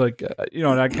he's like and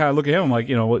I kind of look at him like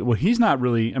well, he's not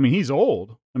really. I mean, he's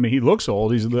old. I mean, he looks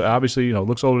old. He's obviously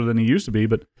looks older than he used to be,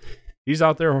 but he's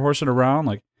out there horsing around.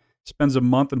 Like spends a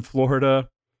month in Florida.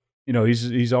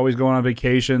 He's always going on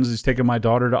vacations. He's taking my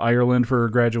daughter to Ireland for her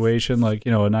graduation. Like,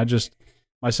 and I just,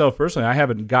 myself personally, I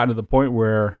haven't gotten to the point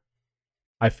where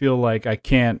I feel like I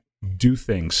can't do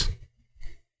things.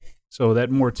 So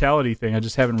that mortality thing, I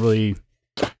just haven't really.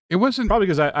 It wasn't. Probably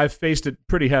because I faced it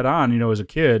pretty head on, as a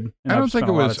kid. And I don't think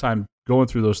it was. A lot of time going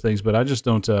through those things, but I just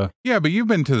don't. Yeah, but you've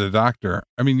been to the doctor.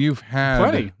 I mean, you've had.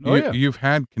 Plenty. Oh, yeah. You've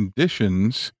had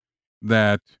conditions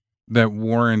that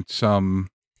warrant some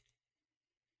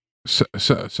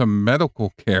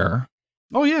medical care.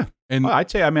 Oh yeah, and I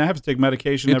have to take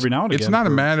medication every now and again. It's not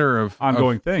a matter of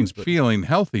ongoing things, but feeling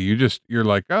healthy. You're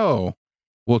like, oh,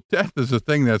 well, death is a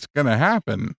thing that's going to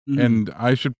happen, and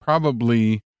I should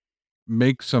probably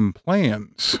make some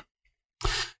plans.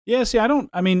 Yeah, see, I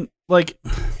remember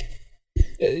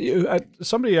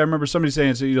somebody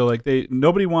saying, so,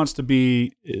 nobody wants to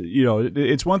be,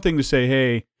 it's one thing to say,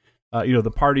 hey,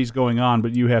 the party's going on,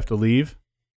 but you have to leave.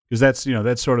 Because that's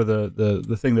sort of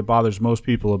the thing that bothers most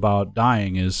people about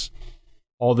dying is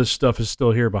all this stuff is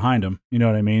still here behind them. You know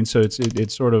what I mean? So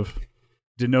it sort of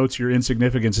denotes your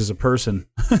insignificance as a person.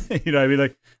 You know what I mean?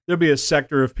 Like there'll be a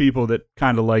sector of people that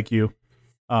kind of like you,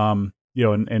 and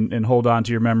hold on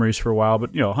to your memories for a while.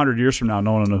 But 100 years from now,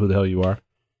 no one will know who the hell you are.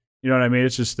 You know what I mean?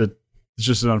 It's just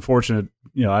an unfortunate.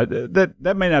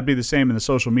 That may not be the same in the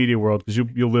social media world because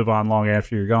you'll live on long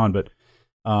after you're gone, but.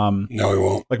 No, he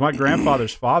won't. Like my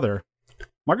grandfather's father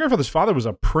was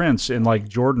a prince in like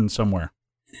Jordan somewhere.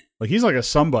 Like he's like a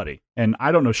somebody, and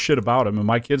I don't know shit about him, and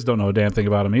my kids don't know a damn thing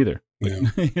about him either. Yeah.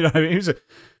 You know what I mean?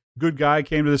 good guy,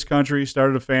 came to this country,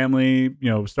 started a family,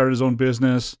 started his own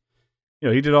business.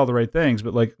 He did all the right things,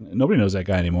 but like nobody knows that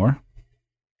guy anymore.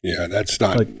 Yeah, that's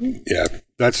not.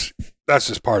 That's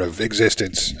just part of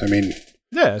existence. I mean.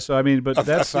 Yeah, so I mean, but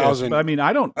that's 1,000. I mean,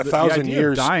 I don't. 1,000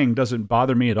 years of dying doesn't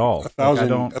bother me at all.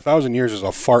 1,000 years is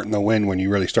a fart in the wind when you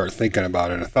really start thinking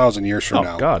about it. 1,000 years from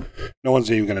now, God, no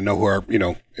one's even going to know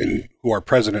who our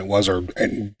president was,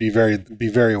 and be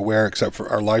very aware, except for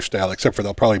our lifestyle. Except for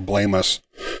they'll probably blame us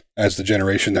as the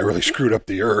generation that really screwed up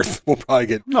the earth. We'll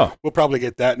probably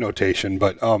get that notation,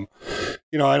 but I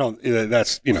don't.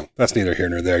 That's neither here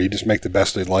nor there. You just make the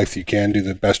best of life you can, do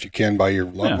the best you can by your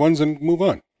loved ones, and move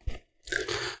on.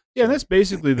 Yeah, and that's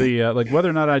basically the like whether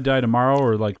or not I die tomorrow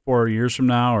or like 4 years from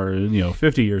now or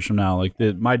 50 years from now, like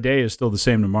my day is still the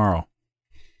same tomorrow.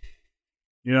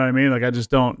 You know what I mean? Like I just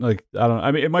don't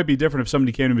I mean, it might be different if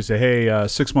somebody came to me and say, "Hey,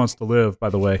 6 months to live." By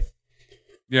the way.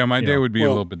 Yeah, my day would be a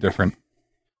little bit different.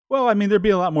 Well, I mean, there'd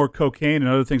be a lot more cocaine and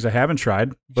other things I haven't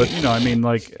tried, but I mean,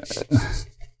 like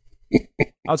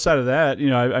outside of that,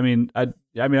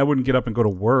 I wouldn't get up and go to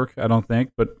work. I don't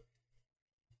think, but.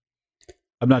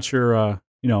 I'm not sure.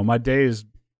 My day is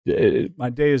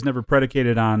never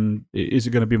predicated on is it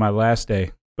going to be my last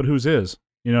day, but whose is?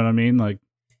 You know what I mean? Like,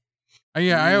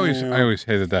 yeah, I always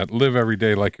hated that. Live every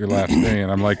day like your last day,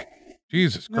 and I'm like,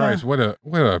 Jesus Christ, what a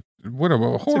horrible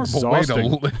way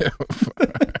to live.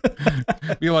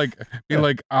 be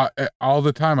like all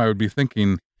the time. I would be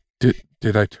thinking,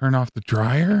 did I turn off the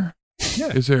dryer?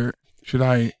 Yeah. Should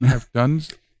I have done?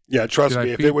 Yeah, trust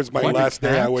me, if it was my last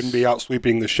day, I wouldn't be out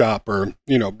sweeping the shop or,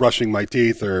 brushing my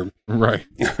teeth or... Right.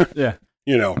 Yeah.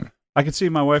 I could see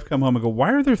my wife come home and go,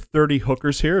 "Why are there 30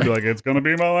 hookers here?" I'd be like, "It's going to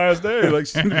be my last day." Like,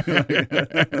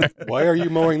 why are you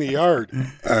mowing the yard?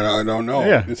 I don't know.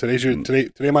 Yeah.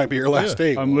 Today might be your last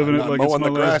day. I'm living it like it's my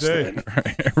last day.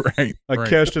 Right. I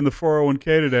cashed in the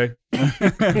 401k today.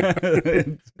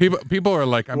 People are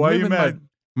like, "Why are you mad?"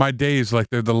 My days like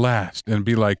they're the last, and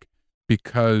be like,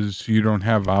 because you don't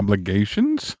have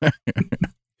obligations.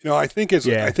 I think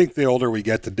the older we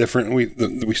get, the different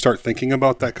we start thinking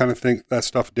about that kind of thing, that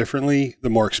stuff differently. The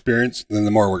more experience, then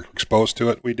the more we're exposed to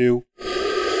it, we do.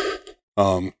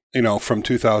 From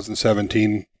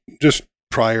 2017, just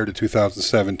prior to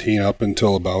 2017, up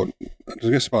until about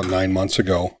 9 months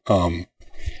ago, I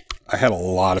had a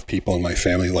lot of people in my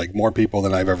family, like more people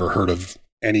than I've ever heard of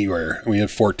anywhere. We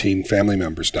had 14 family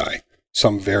members die.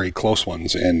 Some very close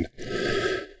ones, and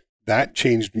that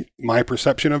changed my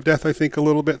perception of death, I think, a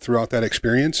little bit throughout that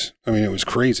experience. I mean, it was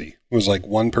crazy. It was like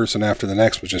one person after the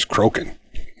next was just croaking,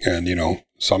 and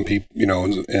some people,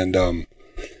 and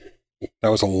that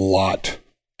was a lot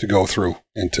to go through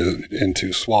and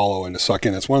to swallow and to suck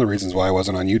in. That's one of the reasons why I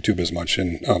wasn't on YouTube as much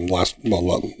in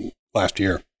last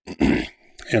year.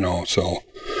 So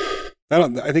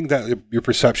I think that your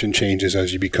perception changes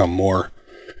as you become more.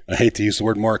 I hate to use the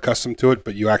word more accustomed to it,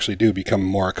 but you actually do become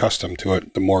more accustomed to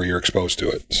it the more you're exposed to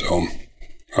it. So,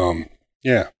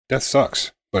 death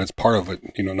sucks, but it's part of it.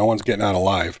 No one's getting out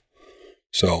alive.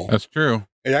 So that's true.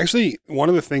 Actually, one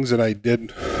of the things that I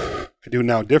do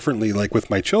now differently, like with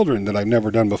my children that I've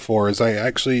never done before, is I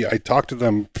talk to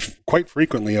them quite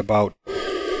frequently about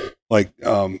like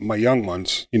my young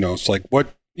ones. It's like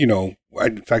what in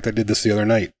fact, I did this the other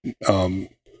night. I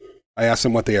asked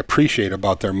them what they appreciate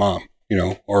about their mom.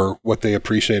 Or what they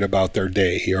appreciate about their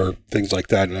day or things like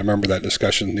that. And I remember that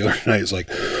discussion the other night. It's like,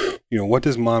 what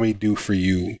does mommy do for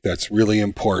you that's really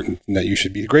important and that you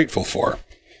should be grateful for?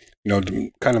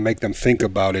 To kind of make them think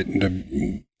about it and to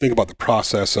think about the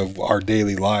process of our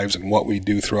daily lives and what we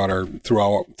do throughout our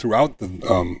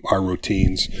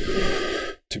routines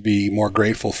to be more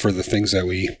grateful for the things that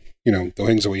we the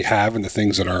things that we have and the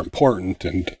things that are important.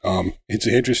 And it's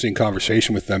an interesting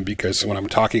conversation with them because when I'm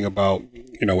talking about,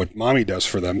 what mommy does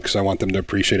for them, because I want them to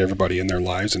appreciate everybody in their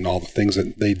lives and all the things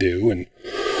that they do. And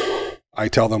I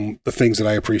tell them the things that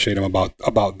I appreciate them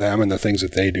about them and the things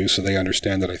that they do so they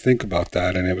understand that I think about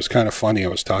that. And it was kind of funny. I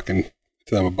was talking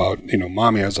to them about,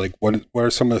 mommy. I was like, what are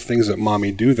some of the things that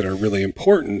mommy do that are really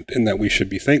important and that we should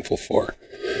be thankful for?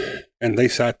 And they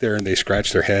sat there and they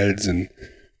scratched their heads, and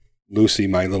Lucy,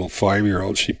 my little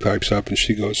 5-year-old, she pipes up and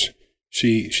she goes,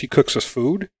 she cooks us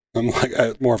food. I'm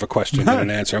like, more of a question than an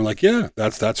answer. I'm like, yeah,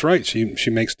 that's right. She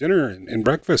makes dinner and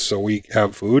breakfast, so we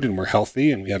have food and we're healthy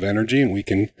and we have energy and we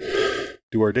can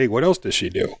do our day. What else does she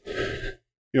do?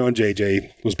 And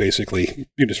JJ was basically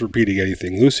just repeating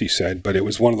anything Lucy said, but it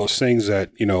was one of those things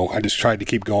that, I just tried to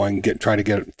keep going, try to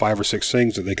get 5 or 6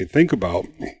 things that they could think about.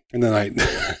 And then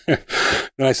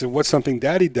I said, what's something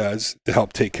Daddy does to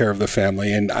help take care of the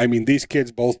family? And I mean, these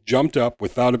kids both jumped up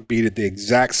without a beat at the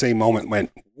exact same moment,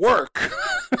 went, work.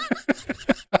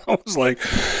 I was like,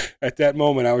 at that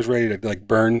moment, I was ready to like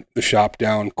burn the shop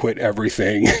down, quit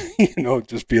everything,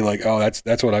 just be like, oh,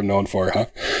 that's what I'm known for, huh?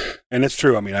 And it's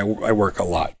true. I mean, I work a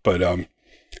lot, but, it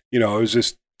was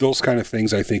just those kind of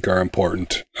things I think are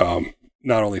important,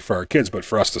 not only for our kids, but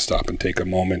for us to stop and take a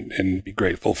moment and be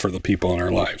grateful for the people in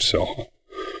our lives. So,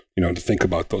 to think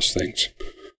about those things.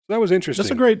 That was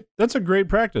interesting. That's a great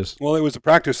practice. Well, it was a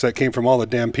practice that came from all the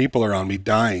damn people around me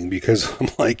dying, because I'm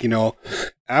like,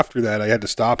 after that I had to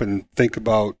stop and think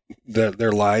about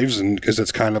their lives, and because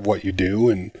it's kind of what you do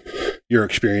and your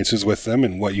experiences with them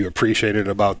and what you appreciated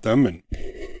about them. And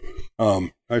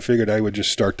I figured I would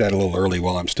just start that a little early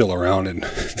while I'm still around and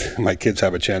my kids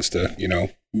have a chance to,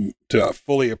 to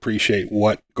fully appreciate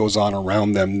what goes on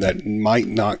around them that might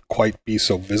not quite be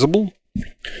so visible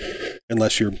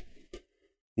unless you're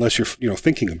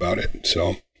thinking about it.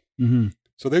 So,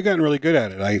 So they've gotten really good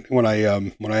at it. When I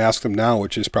ask them now,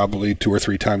 which is probably 2 or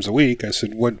 3 times a week, I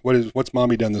said, what's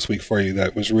mommy done this week for you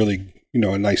that was really,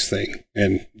 a nice thing?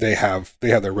 And they have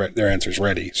their answers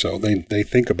ready. So they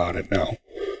think about it now.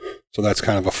 So that's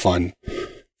kind of a fun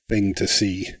thing to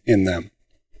see in them.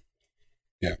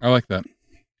 Yeah. I like that.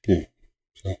 Yeah.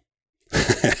 So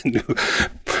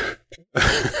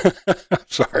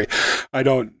sorry,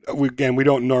 we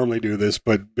don't normally do this,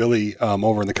 but Billy,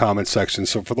 over in the comment section.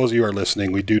 So for those of you who are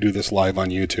listening, we do this live on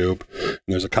YouTube, and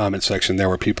there's a comment section there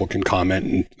where people can comment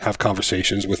and have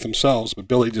conversations with themselves. But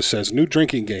Billy just says, new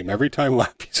drinking game. Every time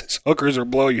Lappy says hookers or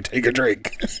blow, you take a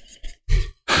drink.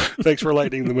 Thanks for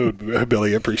lightening the mood,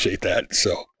 Billy. Appreciate that.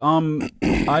 So,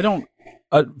 I don't.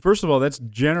 First of all, that's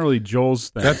generally Joel's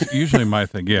thing. That's usually my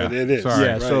thing. Yeah, it is. Sorry.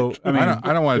 Yeah. Right. So I mean,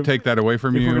 I don't want to take that away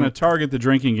from you. If we're going to target the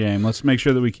drinking game, let's make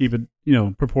sure that we keep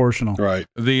it, proportional. Right.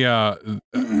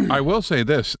 I will say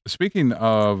this. Speaking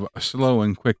of slow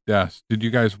and quick deaths, did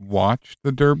you guys watch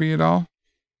the Derby at all?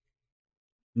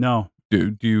 No.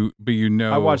 Do you? But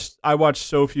I watched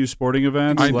so few sporting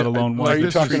events, let alone one. Are you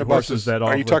talking about that?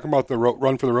 Are you talking about the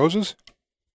Run for the Roses?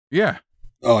 Yeah.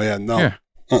 Oh yeah. No. Yeah.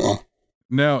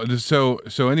 No. So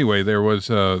anyway, there was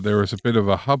a bit of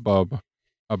a hubbub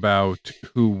about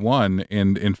who won,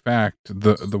 and in fact,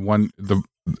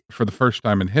 for the first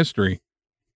time in history,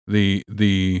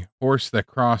 the horse that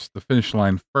crossed the finish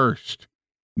line first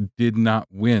did not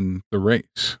win the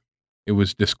race. It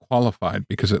was disqualified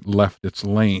because it left its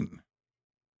lane.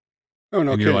 Oh,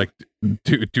 no. And you're like,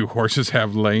 do horses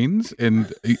have lanes?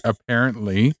 And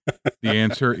apparently the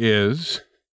answer is,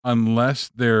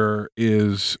 unless you're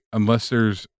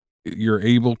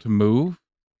able to move,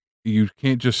 you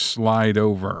can't just slide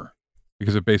over,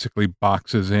 because it basically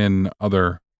boxes in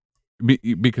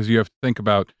because you have to think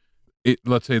about it.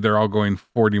 Let's say they're all going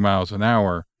 40 miles an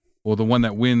hour. Well, the one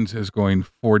that wins is going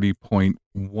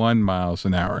 40.1 miles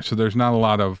an hour. So there's not a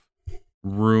lot of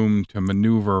room to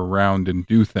maneuver around and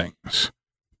do things.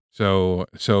 So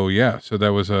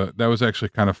that was actually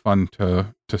kind of fun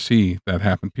to see that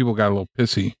happen. People got a little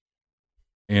pissy,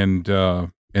 and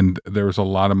there was a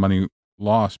lot of money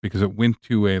lost because it went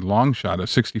to a long shot, a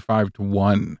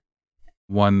 65-1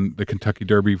 won the Kentucky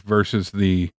Derby versus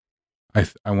I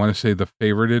want to say the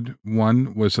favorited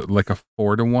one was like a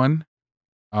 4-1,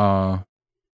 or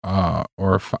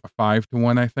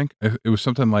 5-1. I think it was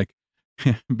something like,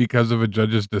 because of a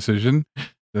judge's decision,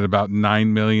 that about $9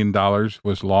 million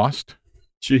was lost.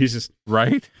 Jesus.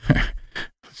 Right?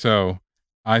 So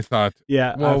I thought,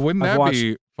 yeah, well, wouldn't that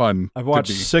be fun? I've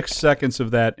watched 6 seconds of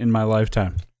that in my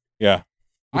lifetime. Yeah.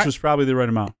 Which was probably the right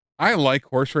amount. I like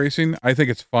horse racing. I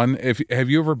think it's fun. Have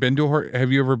you ever been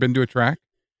to a track?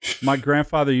 My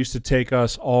grandfather used to take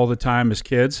us all the time as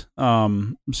kids.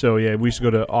 So yeah, we used to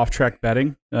go to off-track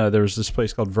betting. There was this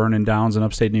place called Vernon Downs in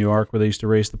upstate New York where they used to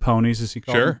race the ponies, as he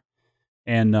called them.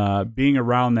 And being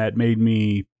around that made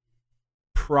me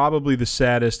probably the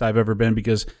saddest I've ever been,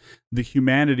 because the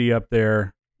humanity up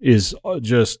there is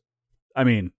just, I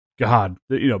mean, God,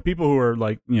 people who are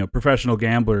like, professional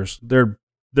gamblers, they're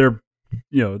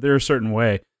a certain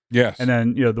way. Yes. And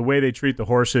then, the way they treat the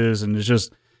horses, and it's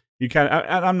just, you kind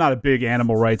of, I'm not a big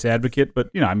animal rights advocate, but,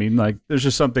 I mean, like, there's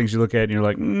just some things you look at and you're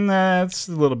like, nah, it's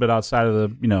a little bit outside of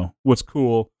the, what's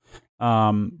cool.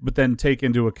 But then take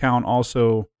into account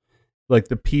also, like,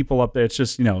 the people up there, it's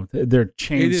just, they're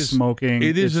chain smoking.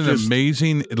 It is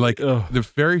amazing, like,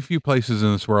 the very few places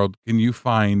in this world can you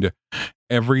find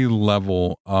every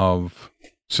level of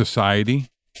society,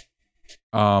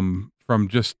 from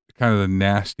just kind of the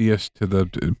nastiest to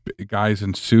the guys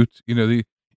in suits,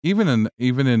 even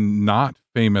in not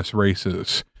famous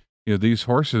races, these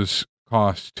horses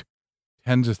cost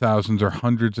tens of thousands or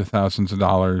hundreds of thousands of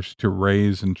dollars to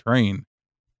raise and train.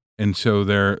 And so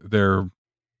they're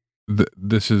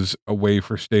this is a way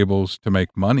for stables to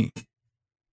make money.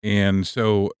 And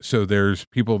so there's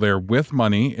people there with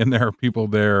money, and there are people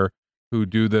there who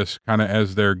do this kind of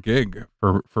as their gig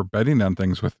for betting on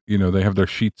things with, they have their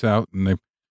sheets out and they've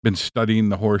been studying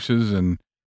the horses, and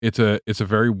it's a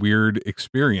very weird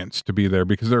experience to be there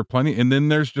because there are plenty. And then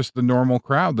there's just the normal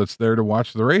crowd that's there to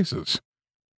watch the races.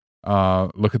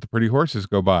 Look at the pretty horses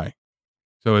go by.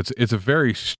 So it's a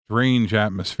very strange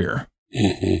atmosphere.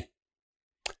 Mm-hmm.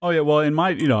 Oh yeah. Well, in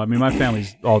my, my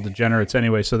family's all degenerates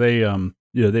anyway. So they,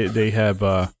 they have,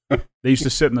 they used to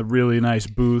sit in the really nice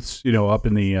booths, up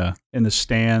in the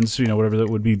stands, whatever that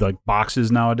would be, like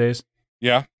boxes nowadays.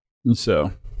 Yeah. And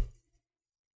so.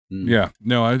 Yeah.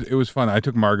 No, it was fun. I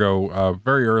took Margot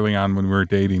very early on when we were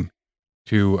dating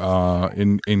to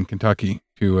in Kentucky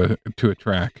to a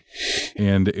track,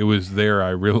 and it was there I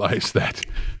realized that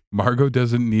Margot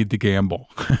doesn't need to gamble.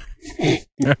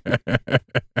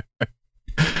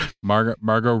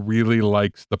 Margot really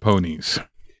likes the ponies.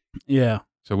 Yeah.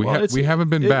 So we haven't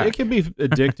been back. It can be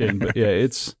addicting, but yeah,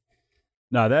 it's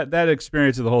no that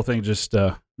experience of the whole thing just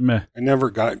meh. I never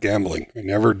got gambling. I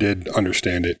never did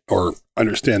understand it or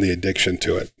understand the addiction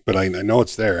to it. But I know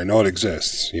it's there. I know it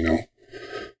exists.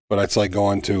 But it's like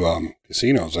going to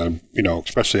casinos, and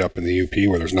especially up in the UP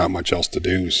where there's not much else to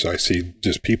do. So I see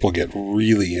just people get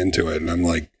really into it, and I'm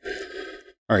like,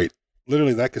 all right,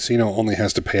 literally that casino only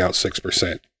has to pay out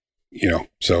 6%.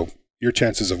 So your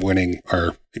chances of winning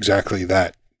are exactly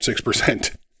that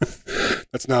 6%.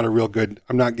 That's not a real good.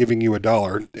 I'm not giving you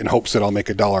 $1 in hopes that I'll make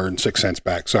 $1.06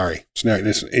 back. Sorry, it's not.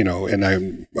 And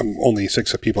I'm only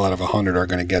 6 people out of 100 are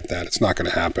going to get that. It's not going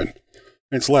to happen.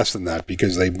 It's less than that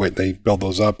because they build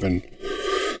those up, and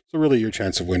so really your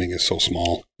chance of winning is so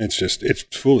small. It's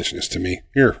foolishness to me.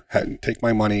 Here, take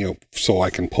my money so I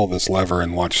can pull this lever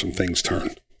and watch some things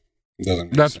turn. It doesn't.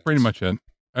 Make That's sense. pretty much it.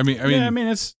 I mean,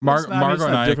 it's Margot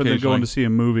and I different than going to see a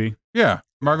movie. Yeah,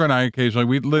 Margot and I occasionally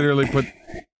we literally put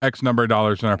X number of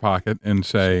dollars in our pocket and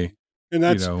say, and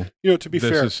that's to be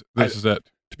fair, this is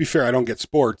it. To be fair, I don't get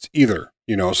sports either.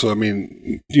 So I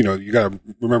mean, you got to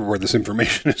remember where this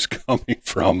information is coming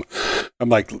from. I'm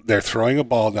like, they're throwing a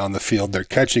ball down the field, they're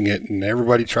catching it, and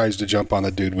everybody tries to jump on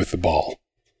the dude with the ball.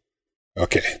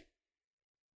 Okay,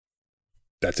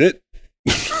 that's it.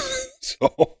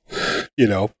 So,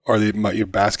 or your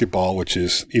basketball, which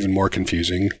is even more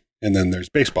confusing, and then there's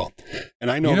baseball. And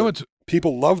I know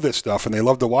people love this stuff and they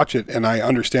love to watch it, and I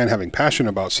understand having passion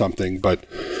about something, but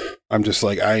I'm just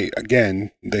like,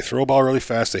 they throw a ball really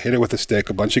fast, they hit it with a stick,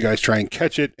 a bunch of guys try and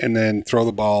catch it, and then throw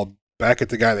the ball back at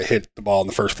the guy that hit the ball in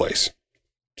the first place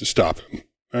to stop him.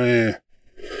 I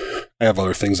have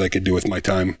other things I could do with my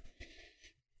time.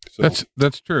 So.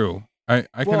 That's true. I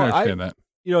can understand that.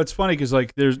 It's funny because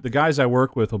like there's the guys I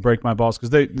work with will break my balls because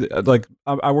they like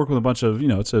I work with a bunch of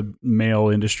it's a male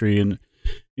industry, and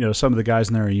some of the guys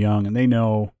in there are young, and they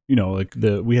know like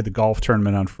we had the golf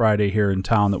tournament on Friday here in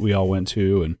town that we all went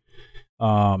to, and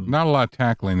not a lot of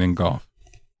tackling in golf.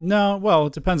 No, well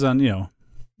it depends on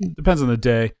depends on the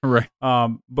day, right?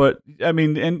 But I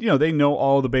mean, and they know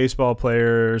all the baseball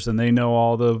players, and they know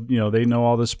all the they know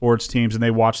all the sports teams, and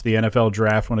they watch the NFL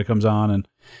draft when it comes on, and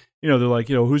they're like,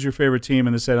 who's your favorite team?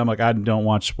 And they said, I'm like, I don't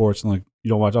watch sports. And like, you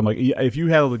don't watch. I'm like, if you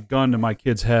held a gun to my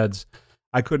kids' heads,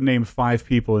 I couldn't name 5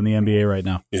 people in the NBA right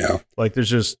now. Yeah. Like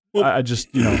there's just, I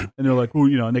just, and they're like, ooh,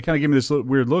 and they kind of give me this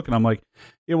weird look. And I'm like,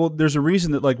 yeah, well, there's a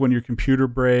reason that like when your computer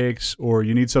breaks or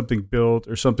you need something built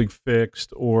or something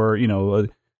fixed or,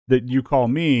 that you call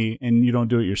me and you don't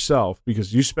do it yourself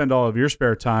because you spend all of your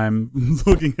spare time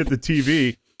looking at the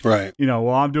TV. Right. While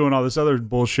I'm doing all this other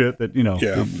bullshit that,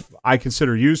 that I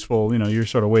consider useful, you're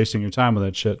sort of wasting your time with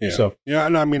that shit. Yeah. So, yeah.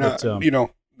 And I mean,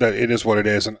 that it is what it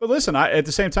is. But listen, at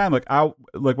the same time,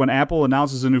 like when Apple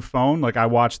announces a new phone, like I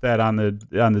watch that on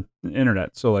the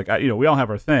internet. So like, we all have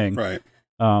our thing. Right.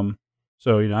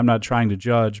 So, I'm not trying to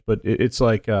judge, but it's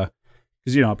like, cause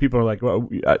people are like, well,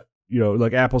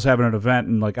 like Apple's having an event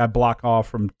and like I block off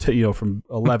from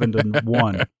 11 to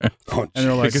 1. And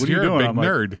they're like, what are you doing? Big I'm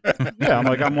nerd. Like, yeah, I'm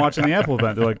like, I'm watching the Apple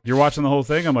event. They're like, you're watching the whole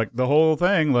thing? I'm like, the whole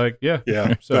thing? Like, yeah.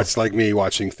 Yeah. So that's like me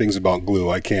watching things about glue.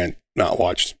 I can't not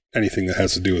watch anything that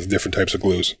has to do with different types of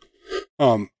glues.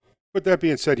 But that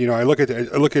being said, I look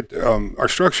at our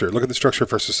structure, look at the structure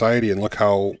of our society, and look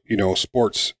how,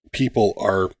 sports people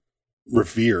are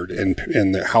revered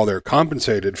and how they're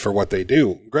compensated for what they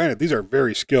do. Granted, these are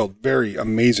very skilled, very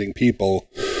amazing people,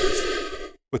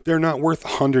 but they're not worth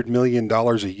 $100 million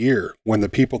a year when the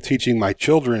people teaching my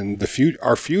children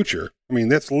our future. I mean,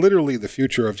 that's literally the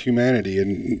future of humanity,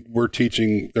 and we're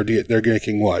teaching, they're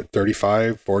making what,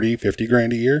 35, 40, 50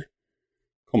 grand a year?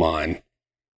 Come on.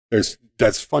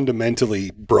 that's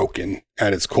fundamentally broken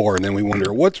at its core. And then we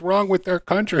wonder what's wrong with our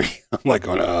country. I'm like,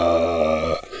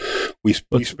 we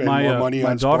spend more money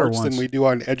on sports than we do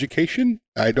on education.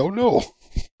 I don't know.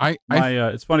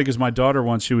 It's funny because my daughter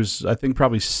once, she was, I think,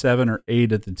 probably 7 or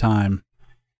 8 at the time.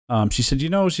 She said,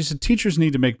 teachers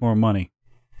need to make more money.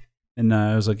 And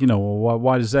I was like, well,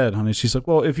 why is that, honey? She's like,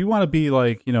 well, if you want to be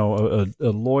like, a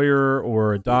lawyer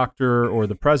or a doctor or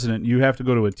the president, you have to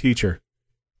go to a teacher.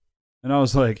 And I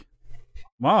was like,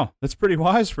 wow, that's pretty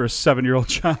wise for a 7-year-old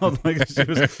child.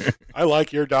 I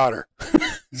like your daughter.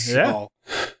 Yeah.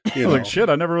 Like, shit,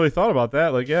 I never really thought about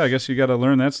that. Like, yeah, I guess you got to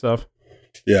learn that stuff.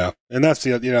 Yeah. And that's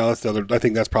the other, I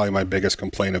think that's probably my biggest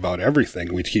complaint about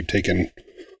everything. We keep taking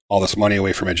all this money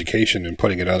away from education and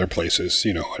putting it other places,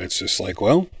 and it's just like,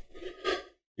 well,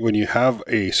 when you have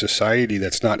a society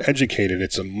that's not educated,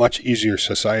 it's a much easier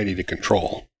society to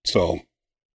control. So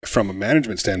from a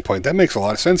management standpoint, that makes a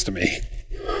lot of sense to me.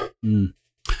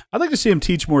 I'd like to see him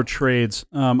teach more trades.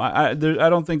 I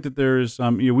don't think that there's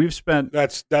we've spent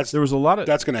there was a lot of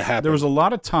that's going to happen. There was a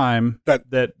lot of time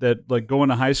that like going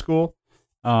to high school,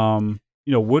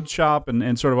 wood shop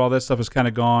and sort of all that stuff is kind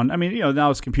of gone. I mean, now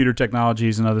it's computer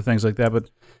technologies and other things like that, but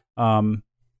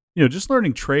just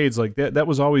learning trades like that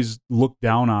was always looked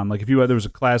down on. Like there was a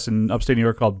class in upstate New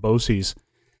York called BOCES.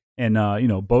 And,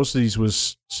 BOCES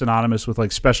was synonymous with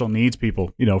like special needs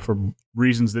people, for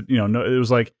reasons that, it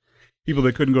was like people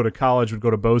that couldn't go to college would go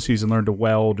to BOCES and learn to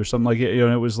weld or something like it.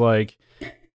 It was like,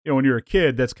 when you're a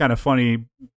kid, that's kind of funny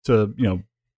to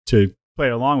play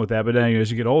along with that. But then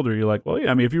as you get older, you're like, well,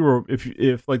 yeah, I mean,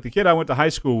 if like the kid I went to high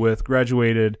school with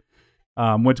graduated,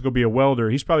 went to go be a welder,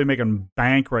 he's probably making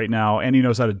bank right now and he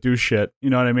knows how to do shit. You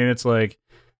know what I mean? It's like,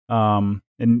 and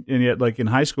yet, like in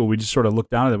high school, we just sort of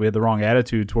looked down at it. We had the wrong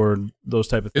attitude toward those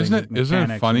type of things.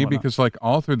 Isn't it funny? Because like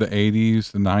all through the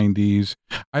 80s, the 90s,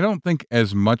 I don't think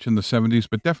as much in the 70s,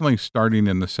 but definitely starting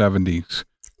in the 70s,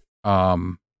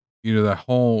 that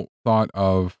whole thought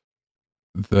of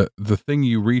the thing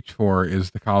you reach for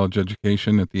is the college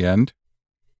education at the end,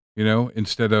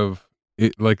 instead of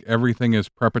it, like everything is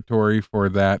preparatory for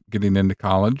that getting into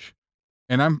college.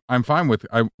 And I'm fine with,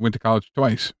 I went to college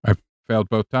twice. I failed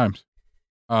both times.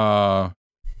 But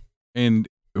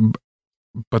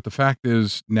the fact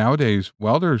is nowadays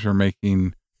welders are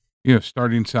making,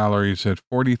 starting salaries at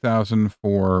 $40,000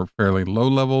 for fairly low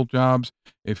level jobs.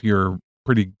 If you're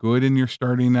pretty good and you're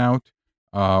starting out,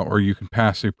 or you can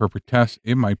pass a perfect test,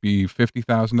 it might be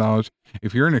 $50,000.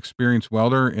 If you're an experienced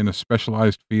welder in a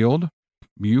specialized field,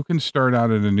 you can start out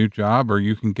at a new job, or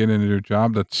you can get into a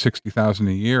job that's $60,000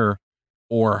 a year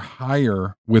or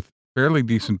higher with fairly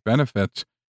decent benefits.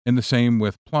 And the same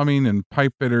with plumbing and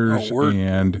pipe fitters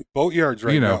and boatyards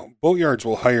now. Boatyards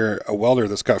will hire a welder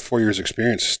that's got 4 years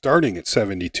experience starting at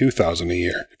 $72,000 a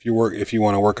year. If you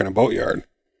want to work in a boatyard,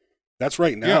 that's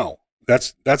right now. Yeah.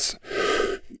 That's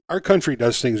our country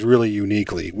does things really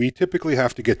uniquely. We typically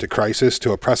have to get to crisis,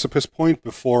 to a precipice point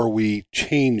before we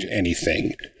change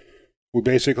anything. We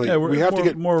basically we have to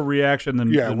get more reaction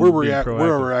than we're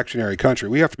a reactionary country.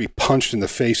 We have to be punched in the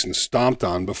face and stomped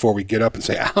on before we get up and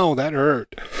say, "Ow, that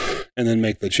hurt," and then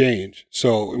make the change.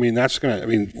 So, I mean,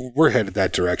 we're headed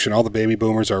that direction. All the baby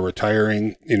boomers are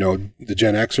retiring. The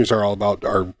Gen Xers are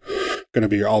going to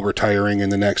be all retiring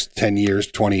in the next 10 years,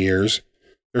 20 years.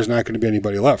 There's not going to be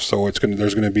anybody left. So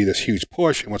there's going to be this huge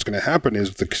push. And what's going to happen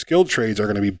is the skilled trades are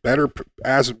going to be better,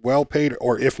 as well paid,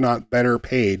 or if not better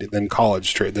paid than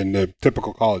than the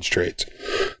typical college trades.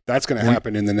 That's going to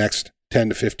happen in the next 10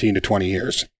 to 15 to 20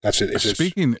 years. That's it.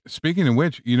 Speaking of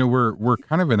which, we're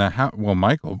kind of in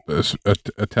Michael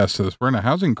attests to this. We're in a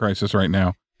housing crisis right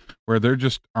now where there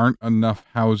just aren't enough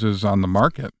houses on the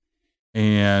market.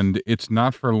 And it's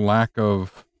not for lack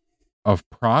of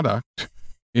product.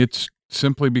 It's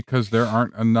simply because there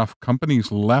aren't enough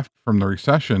companies left from the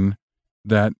recession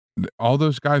that all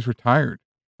those guys retired.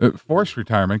 Forced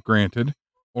retirement, granted.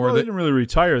 Or they didn't really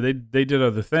retire. They did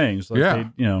other things. Like we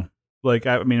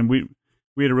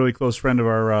had a really close friend of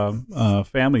our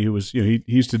family who was, he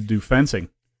used to do fencing.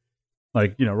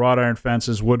 Like, wrought iron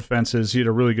fences, wood fences. He had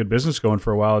a really good business going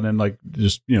for a while. And then when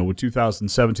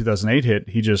 2007, 2008 hit,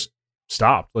 he just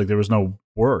stopped. Like there was no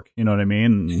work. You know what I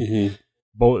mean? Mm-hmm.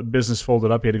 Business folded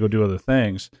up. He had to go do other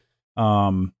things.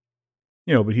 But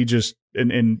he just,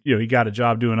 he got a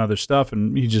job doing other stuff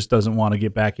and he just doesn't want to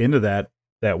get back into that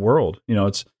world.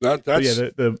 It's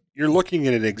you're looking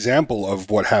at an example of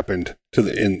what happened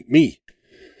in me.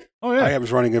 Oh yeah. I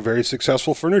was running a very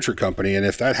successful furniture company. And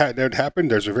if that had happened,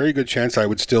 there's a very good chance I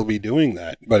would still be doing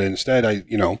that. But instead I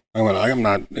went, I'm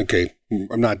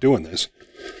not doing this.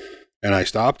 And I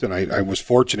stopped, and I was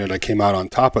fortunate. I came out on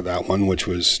top of that one, which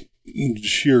was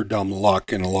sheer dumb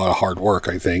luck and a lot of hard work,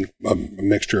 I think, a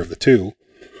mixture of the two.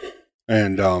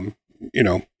 And,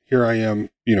 here I am,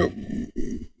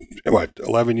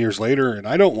 11 years later, and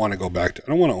I don't want to go back to, I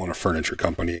don't want to own a furniture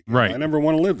company again. Right. I never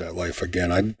want to live that life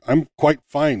again. I'm quite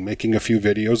fine making a few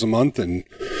videos a month and,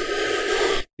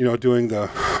 doing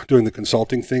the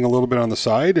consulting thing a little bit on the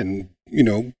side and,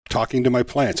 talking to my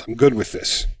plants. I'm good with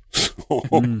this.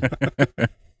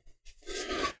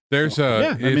 There's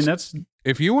that's,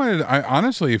 if you wanted,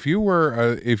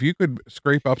 if you could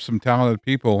scrape up some talented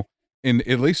people in,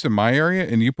 at least in my area,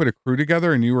 and you put a crew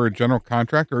together and you were a general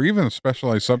contractor or even a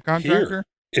specialized subcontractor, here,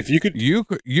 if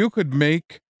you could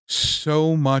make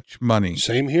so much money.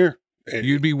 Same here.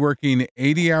 You'd be working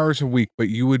 80 hours a week, but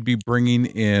you would be bringing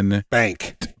in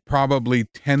probably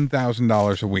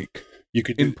 $10,000 a week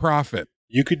in profit.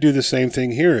 You could do the same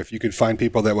thing here if you could find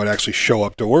people that would actually show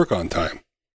up to work on time.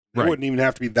 They wouldn't even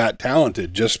have to be that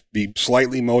talented, just be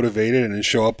slightly motivated and then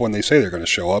show up when they say they're going to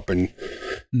show up, and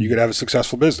you could have a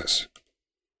successful business.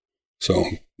 So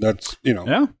that's,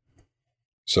 Yeah.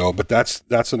 So, but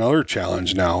that's another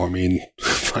challenge now. I mean,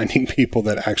 finding people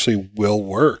that actually will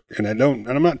work. And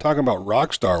I'm not talking about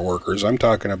rock star workers. I'm not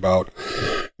talking about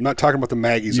the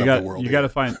Maggies of the world. You got to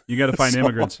find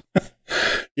immigrants.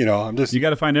 You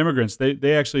got to find immigrants.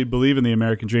 They actually believe in the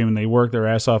American dream and they work their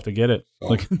ass off to get it.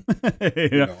 So,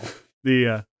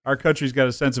 our country's got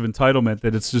a sense of entitlement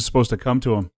that it's just supposed to come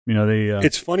to them.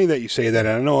 It's funny that you say that.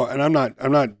 And I know, and I'm not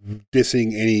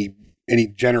dissing any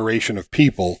generation of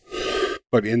people,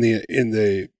 but in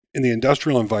the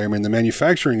industrial environment, the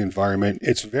manufacturing environment,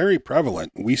 it's very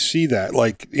prevalent. We see that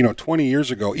 20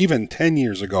 years ago, even 10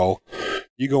 years ago,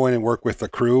 you go in and work with the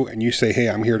crew and you say, hey,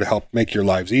 I'm here to help make your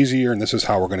lives easier. And this is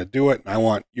how we're going to do it. And I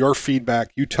want your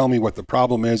feedback. You tell me what the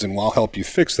problem is and I'll help you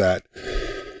fix that.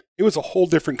 It was a whole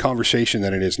different conversation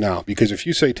than it is now. Because if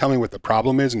you say, tell me what the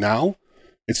problem is now,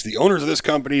 it's the owners of this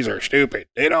companies are stupid.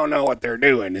 They don't know what they're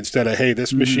doing. Instead of, hey,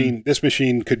 this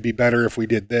machine could be better if we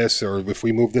did this, or if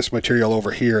we move this material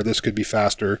over here, this could be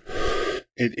faster.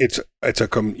 You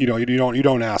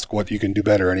don't ask what you can do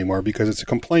better anymore because it's a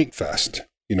complaint fest.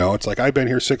 It's like, I've been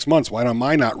here 6 months. Why am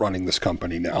I not running this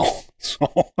company now? So,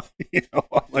 I'm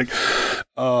like,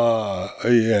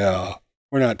 yeah,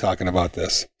 we're not talking about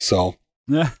this. So,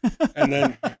 and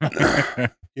then, I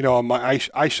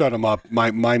shut them up.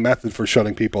 My method for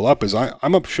shutting people up is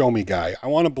I'm a show me guy. I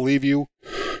want to believe you,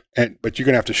 but you're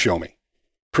going to have to show me.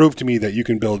 Prove to me that you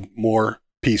can build more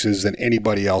pieces than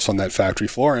anybody else on that factory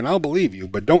floor, and I'll believe you,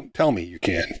 but don't tell me you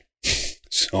can.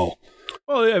 So.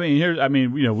 Well, I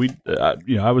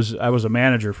was a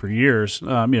manager for years.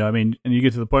 And you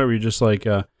get to the point where you're just like,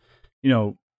 I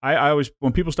always,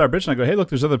 when people start bitching, I go, hey, look,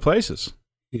 there's other places.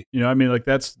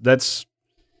 That's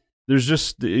there's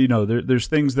just, there's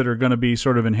things that are going to be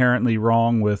sort of inherently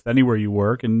wrong with anywhere you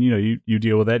work, and you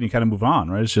deal with that and you kind of move on,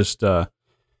 right? It's just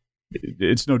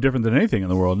it's no different than anything in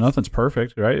the world. Nothing's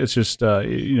perfect, right? It's just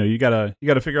you gotta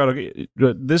figure out. Okay,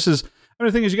 this is.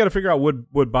 The thing is, you got to figure out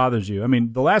what bothers you. I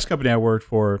mean, the last company I worked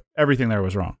for, everything there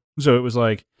was wrong. So it was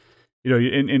like, but I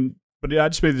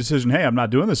just made the decision. Hey, I'm not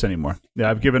doing this anymore.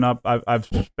 Yeah, I've given up. I've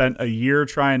spent a year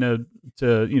trying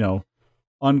to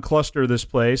uncluster this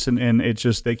place, and it's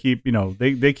just they keep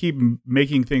they keep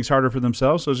making things harder for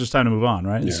themselves. So it's just time to move on,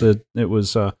 right? Yeah. So it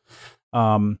was, but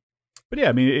yeah,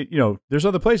 I mean, there's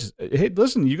other places. Hey,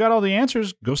 listen, you got all the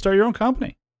answers. Go start your own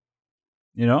company.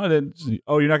 And then,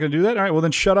 you're not going to do that? All right, well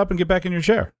then shut up and get back in your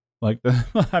chair.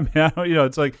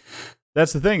 It's like,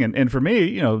 that's the thing. And for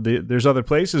me, there's other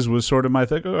places was sort of my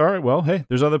thing. All right, well, hey,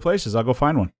 there's other places. I'll go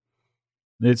find one.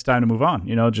 It's time to move on.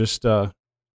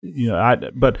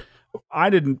 But I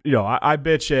didn't, I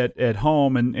bitch at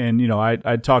home and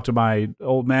I talked to my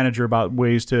old manager about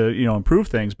ways to, improve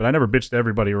things, but I never bitched to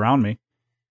everybody around me.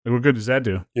 Like, what good does that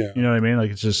do? Yeah. You know what I mean?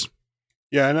 Like, it's just.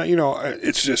 Yeah. And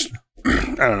it's just,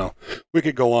 I don't know. We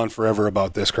could go on forever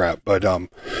about this crap, but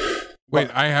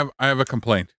wait, I have a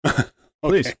complaint.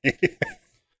 Please.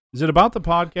 Is it about the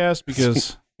podcast?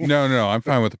 Because no, I'm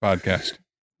fine with the podcast.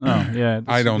 Oh yeah,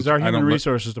 because our human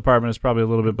resources department is probably a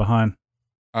little bit behind.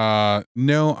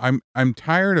 No, I'm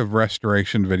tired of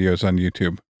restoration videos on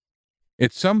YouTube.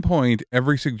 At some point,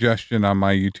 every suggestion on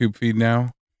my YouTube feed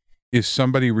now is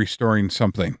somebody restoring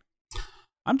something.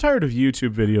 I'm tired of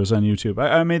YouTube videos on YouTube.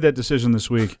 I made that decision this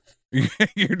week. What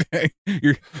do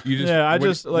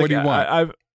you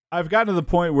want? I've gotten to the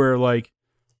point where, like,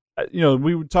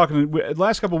 we were talking the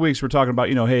last couple of weeks. We're talking about,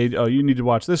 hey, you need to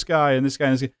watch this guy and this guy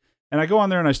and this guy. And I go on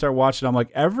there and I start watching. I'm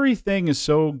like, everything is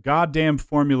so goddamn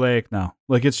formulaic now.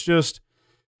 Like, it's just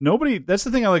nobody. That's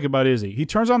the thing I like about Izzy. He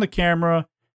turns on the camera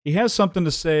he has something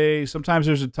to say. Sometimes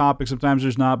there's a topic, sometimes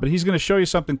there's not, but he's going to show you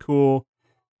something cool.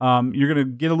 You're going to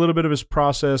get a little bit of his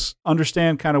process,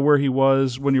 understand kind of where he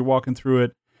was when you're walking through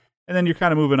it, and then you're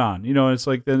kind of moving on. It's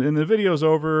like and the video's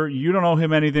over. You don't owe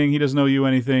him anything. He doesn't owe you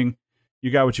anything.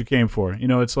 You got what you came for.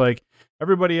 It's like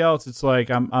everybody else. It's like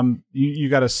you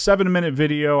got a 7-minute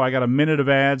video. I got a minute of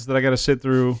ads that I got to sit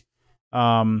through.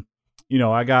 I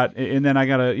got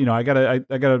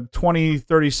a 20,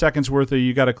 30 seconds worth of,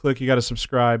 you got to click, you got to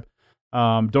subscribe.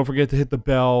 Don't forget to hit the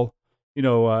bell.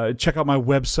 Check out my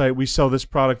website. We sell this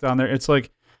product on there. It's like,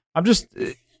 I'm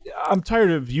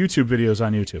tired of YouTube videos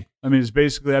on YouTube. I mean, it's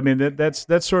basically,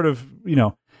 that's sort of,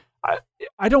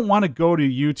 I don't want to go to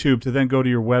YouTube to then go to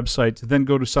your website, to then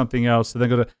go to something else, to then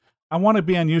go to, I want to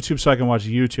be on YouTube so I can watch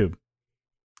YouTube.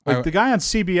 Like the guy on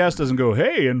CBS doesn't go,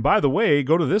 hey, and by the way,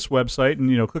 go to this website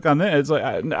and, click on that. It's like,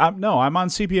 I'm on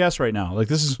CBS right now. Like,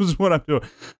 this is what I'm doing.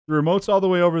 The remote's all the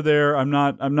way over there. I'm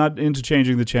not into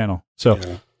changing the channel. So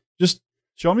just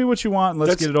show me what you want and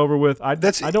let's get it over with. I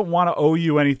don't want to owe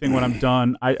you anything when I'm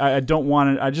done. I don't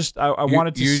want it. I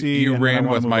wanted to see. You ran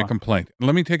with my complaint.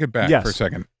 Let me take it back for a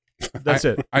second. That's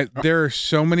it. There are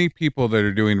so many people that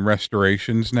are doing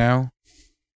restorations now.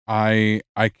 I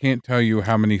can't tell you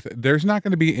how many. There's not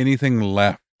going to be anything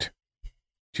left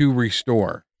to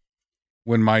restore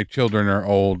when my children are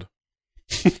old.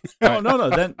 No.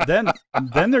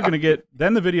 Then they're going to get.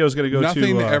 Then the video is going to go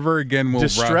nothing to ever again will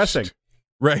distressing. Rust.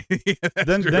 Right.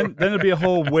 then there'll be a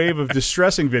whole wave of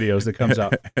distressing videos that comes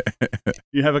out.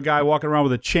 You have a guy walking around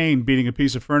with a chain beating a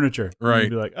piece of furniture. Right.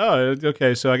 You'd be like, oh,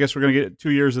 okay, so I guess we're going to get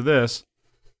 2 years of this.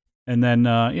 And then,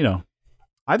 I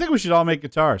think we should all make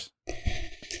guitars.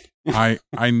 I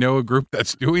know a group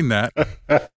that's doing that.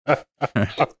 I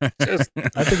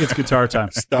think it's guitar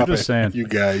time. Stop I'm just saying. You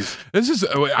guys. This is.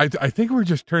 I think we're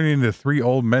just turning into 3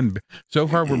 old men. So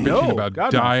far, we're bitching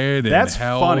about diet and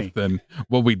health and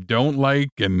what we don't like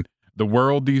and the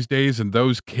world these days and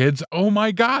those kids. Oh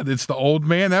my God, it's the old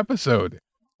man episode.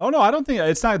 Oh no, I don't think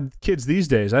it's not kids these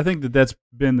days. I think that's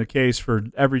been the case for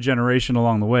every generation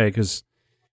along the way because.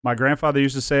 My grandfather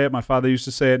used to say it. My father used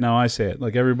to say it. Now I say it.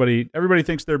 Like everybody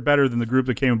thinks they're better than the group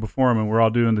that came before them, and we're all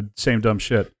doing the same dumb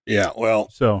shit. Yeah, well,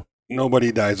 so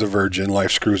nobody dies a virgin. Life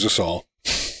screws us all.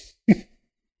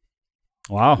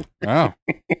 Wow.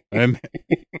 And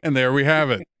there we have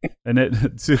it. And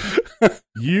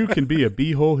you can be a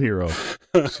beehole hero.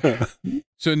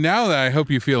 So now that I hope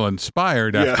you feel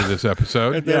inspired after this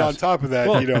episode. And then on top of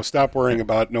that, stop worrying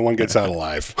about no one gets out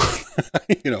alive.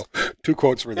 2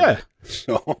 quotes for that.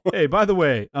 So. Hey, by the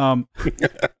way,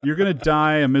 you're going to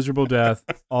die a miserable death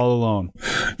all alone.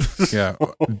 Yeah.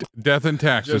 Death and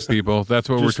taxes, people. That's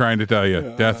what we're trying to tell you.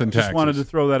 Death and taxes. Just wanted to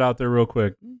throw that out there real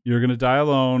quick. You're going to die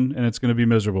alone, and it's going to be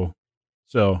miserable.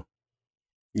 So,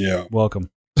 welcome.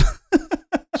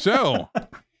 So,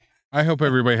 I hope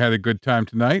everybody had a good time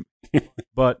tonight.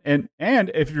 But and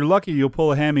if you're lucky, you'll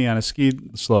pull a hammy on a ski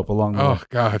slope along the way. Oh,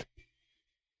 God.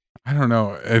 I don't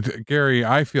know. Gary,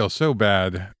 I feel so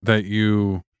bad that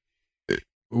you,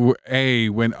 A,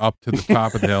 went up to the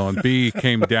top of the hill, and B,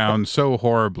 came down so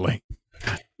horribly.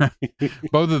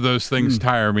 Both of those things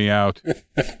tire me out.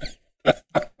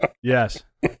 Yes.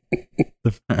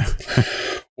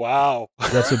 Wow.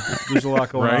 There's a lot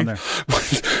going on there.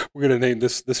 We're going to name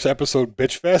this episode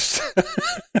Bitch Fest.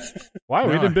 Why?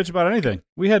 We didn't bitch about anything.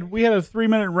 We had a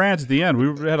 3-minute rant at the end. We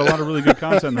had a lot of really good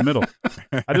content in the middle.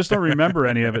 I just don't remember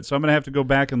any of it, so I'm going to have to go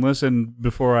back and listen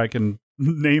before I can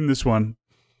name this one.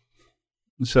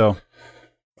 So,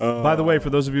 by the way, for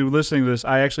those of you listening to this,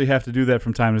 I actually have to do that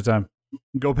from time to time.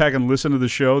 Go back and listen to the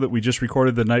show that we just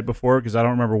recorded the night before because I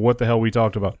don't remember what the hell we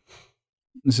talked about.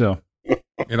 So,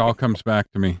 it all comes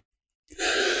back to me.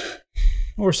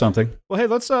 Or something. Well, hey,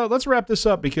 let's wrap this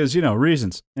up because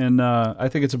reasons, and I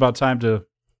think it's about time to.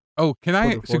 Oh, can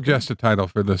I suggest a title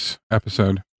for this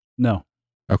episode? No.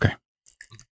 Okay,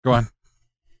 go on.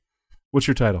 What's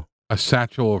your title? A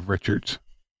Satchel of Richards.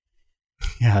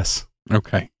 Yes.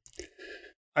 Okay.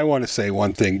 I want to say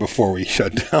one thing before we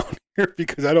shut down here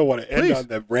because I don't want to end on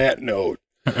that rant note.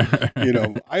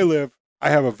 I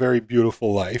have a very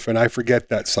beautiful life, and I forget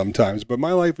that sometimes. But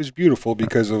my life is beautiful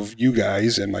because of you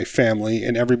guys and my family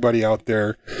and everybody out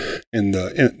there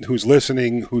who's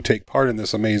listening, who take part in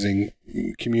this amazing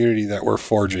community that we're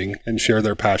forging and share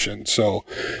their passion. So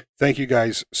thank you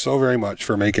guys so very much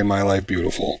for making my life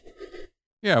beautiful.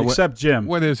 Yeah, except Jim.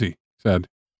 What is he said?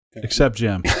 Except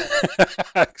Jim.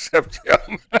 Except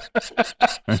Jim.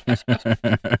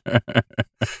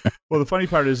 Well, the funny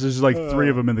part is there's like 3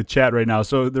 of them in the chat right now,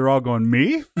 so they're all going,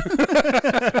 me?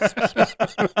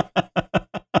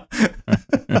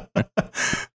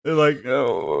 They're like,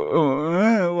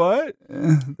 what?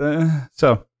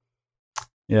 So,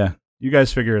 yeah, you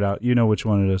guys figure it out. You know which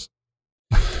one it is.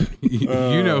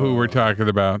 You know who we're talking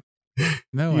about.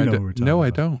 No, You I know don't. who we're talking No, I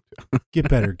about. don't. Get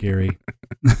better, Gary.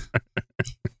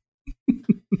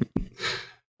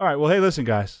 All right. Well, hey, listen,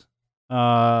 guys.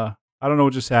 I don't know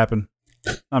what just happened.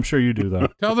 I'm sure you do, though.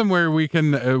 Tell them where we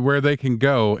can, where they can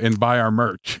go and buy our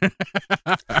merch.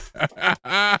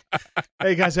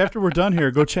 Hey, guys, after we're done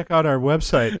here, go check out our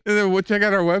website. And then we'll check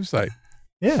out our website.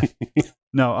 Yeah.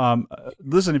 No,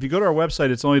 listen, if you go to our website,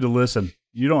 it's only to listen.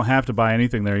 You don't have to buy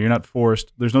anything there. You're not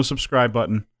forced. There's no subscribe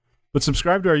button. But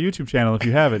subscribe to our YouTube channel if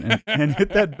you haven't, and hit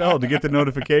that bell to get the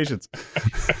notifications.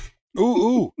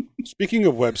 Ooh. Speaking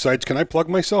of websites, can I plug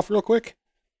myself real quick?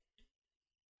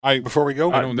 Before we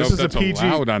go? I don't know This if is a that's PG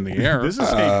allowed on the air. This is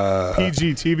a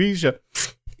PG TV show.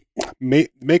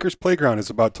 Maker's Playground is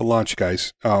about to launch,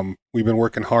 guys. We've been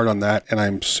working hard on that, and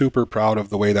I'm super proud of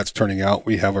the way that's turning out.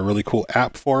 We have a really cool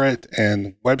app for it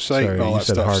and website and all that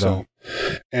stuff. So,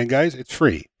 and guys, it's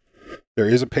free. There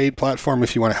is a paid platform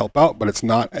if you want to help out, but it's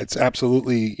not. It's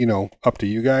absolutely, up to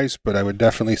you guys. But I would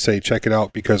definitely say check it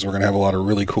out because we're going to have a lot of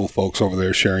really cool folks over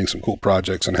there sharing some cool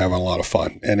projects and having a lot of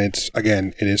fun. And it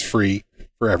is free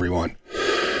for everyone.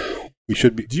 We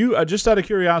should be. Do you, just out of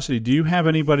curiosity, do you have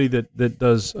anybody that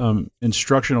does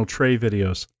instructional tray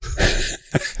videos?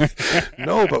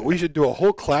 No, but we should do a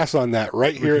whole class on that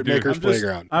right here at Maker's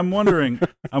Playground. I'm wondering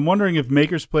if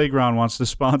Maker's Playground wants to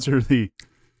sponsor the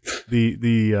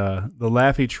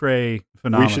Laffy Tray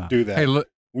phenomenon. We should do that. Hey,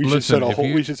 we should set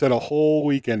a whole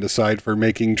weekend aside for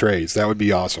making trays. That would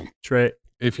be awesome.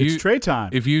 It's tray time.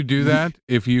 If you do that,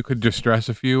 if you could distress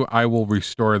a few, I will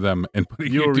restore them and put a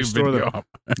YouTube video up.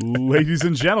 Ladies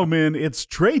and gentlemen, it's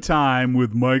tray time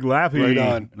with Mike Laffy.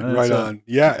 Right on.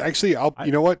 Yeah, actually,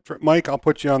 you know what, Mike? I'll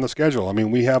put you on the schedule. I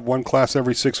mean, we have one class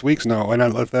every 6 weeks now. Why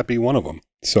not let that be one of them?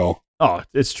 So,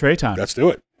 it's tray time. Let's do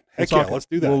it. Heck yeah, let's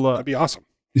do that. That'd be awesome.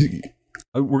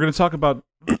 We're going to talk about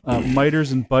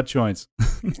miters and butt joints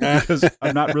because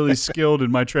I'm not really skilled in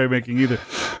my tray making either.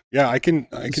 Yeah, I can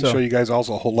show you guys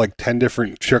also a whole 10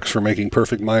 different tricks for making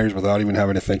perfect miters without even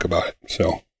having to think about it.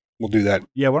 So we'll do that.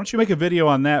 Yeah, why don't you make a video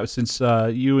on that since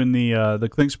you and the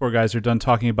Klingspor guys are done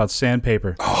talking about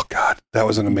sandpaper. Oh God, that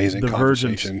was an amazing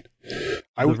conversation.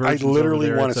 I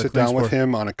literally want to sit down with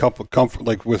him on a cup of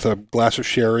comfort, with a glass of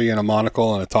sherry and a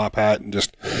monocle and a top hat, and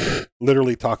just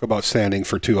literally talk about sanding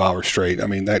for 2 hours straight. I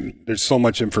mean, there's so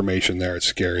much information there; it's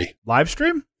scary. Live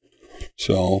stream?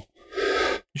 So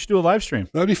you should do a live stream.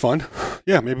 That'd be fun.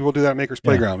 Yeah, maybe we'll do that at Maker's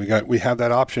Playground. We have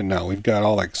that option now. We've got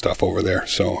all that stuff over there,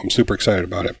 so I'm super excited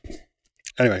about it.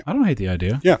 Anyway, I don't hate the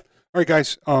idea. Yeah. All right,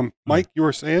 guys. Mike, you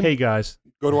were saying? Hey, guys,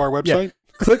 go to our website. Yeah.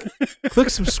 Click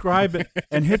subscribe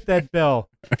and hit that bell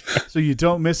so you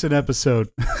don't miss an episode.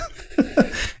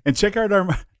 And check out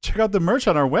the merch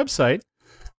on our website.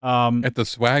 At the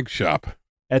swag shop.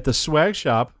 At the swag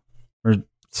shop or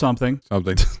something.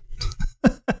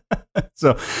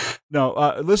 So,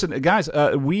 no, listen, guys,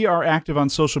 we are active on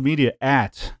social media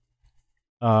at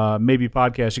Maybe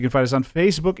Podcast. You can find us on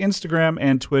Facebook, Instagram,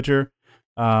 and Twitter.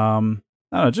 I don't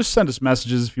know, just send us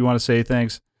messages if you want to say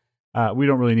things. We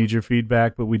don't really need your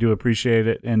feedback, but we do appreciate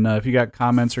it. And if you got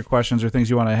comments or questions or things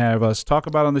you want to have us talk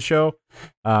about on the show,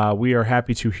 we are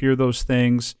happy to hear those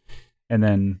things and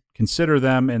then consider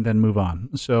them and then move on.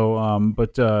 So,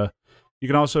 but you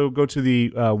can also go to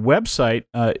the website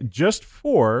I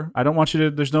don't want you to,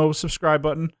 there's no subscribe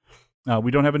button. We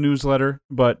don't have a newsletter,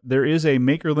 but there is a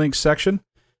Maker Link section.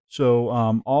 So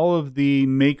all of the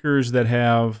makers that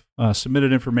have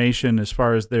submitted information as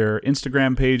far as their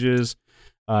Instagram pages,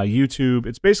 YouTube,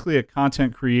 it's basically a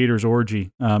content creator's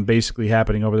orgy basically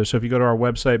happening over there. So if you go to our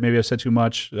website, maybe I said too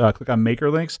much, click on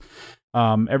Maker Links.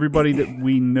 Everybody that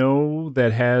we know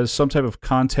that has some type of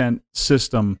content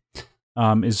system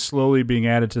is slowly being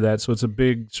added to that. So it's a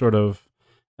big sort of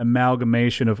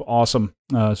amalgamation of awesome.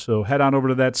 So head on over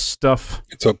to that stuff.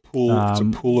 It's a pool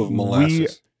of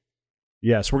molasses.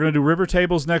 Yes, we're going to do river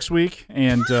tables next week,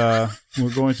 and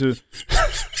we're going to...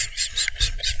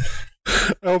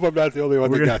 I hope I'm not the only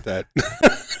one that got that.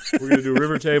 We're going to do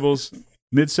river tables,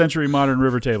 mid-century modern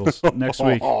river tables next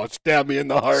week. Oh, stab me in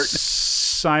the heart.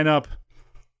 Sign up.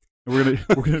 We're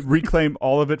gonna reclaim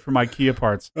all of it from IKEA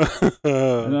parts. The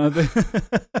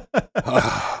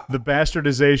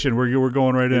bastardization. We're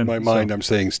going right in. In my mind, I'm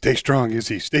saying, "Stay strong,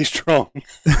 Izzy. Stay strong."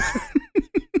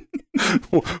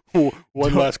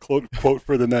 One last quote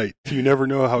for the night. You never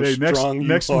know how strong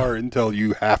you are until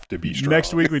you have to be strong.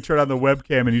 Next week, we turn on the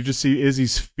webcam and you just see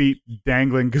Izzy's feet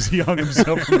dangling because he hung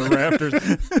himself from the rafters.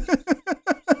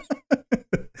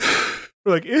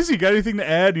 We're like, Izzy, got anything to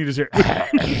add? And you just hear...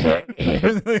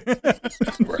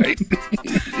 Right.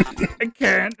 I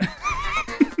can't.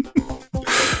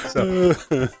 So,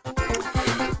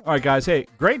 all right, guys. Hey,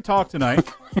 great talk tonight.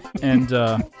 And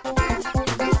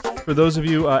for those of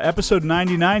you, episode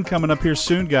 99 coming up here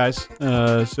soon, guys.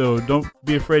 So don't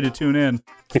be afraid to tune in.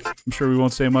 I'm sure we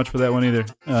won't say much for that one either.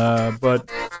 But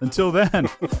until then,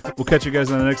 we'll catch you guys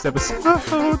on the next episode.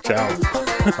 Ciao.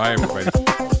 Bye, everybody.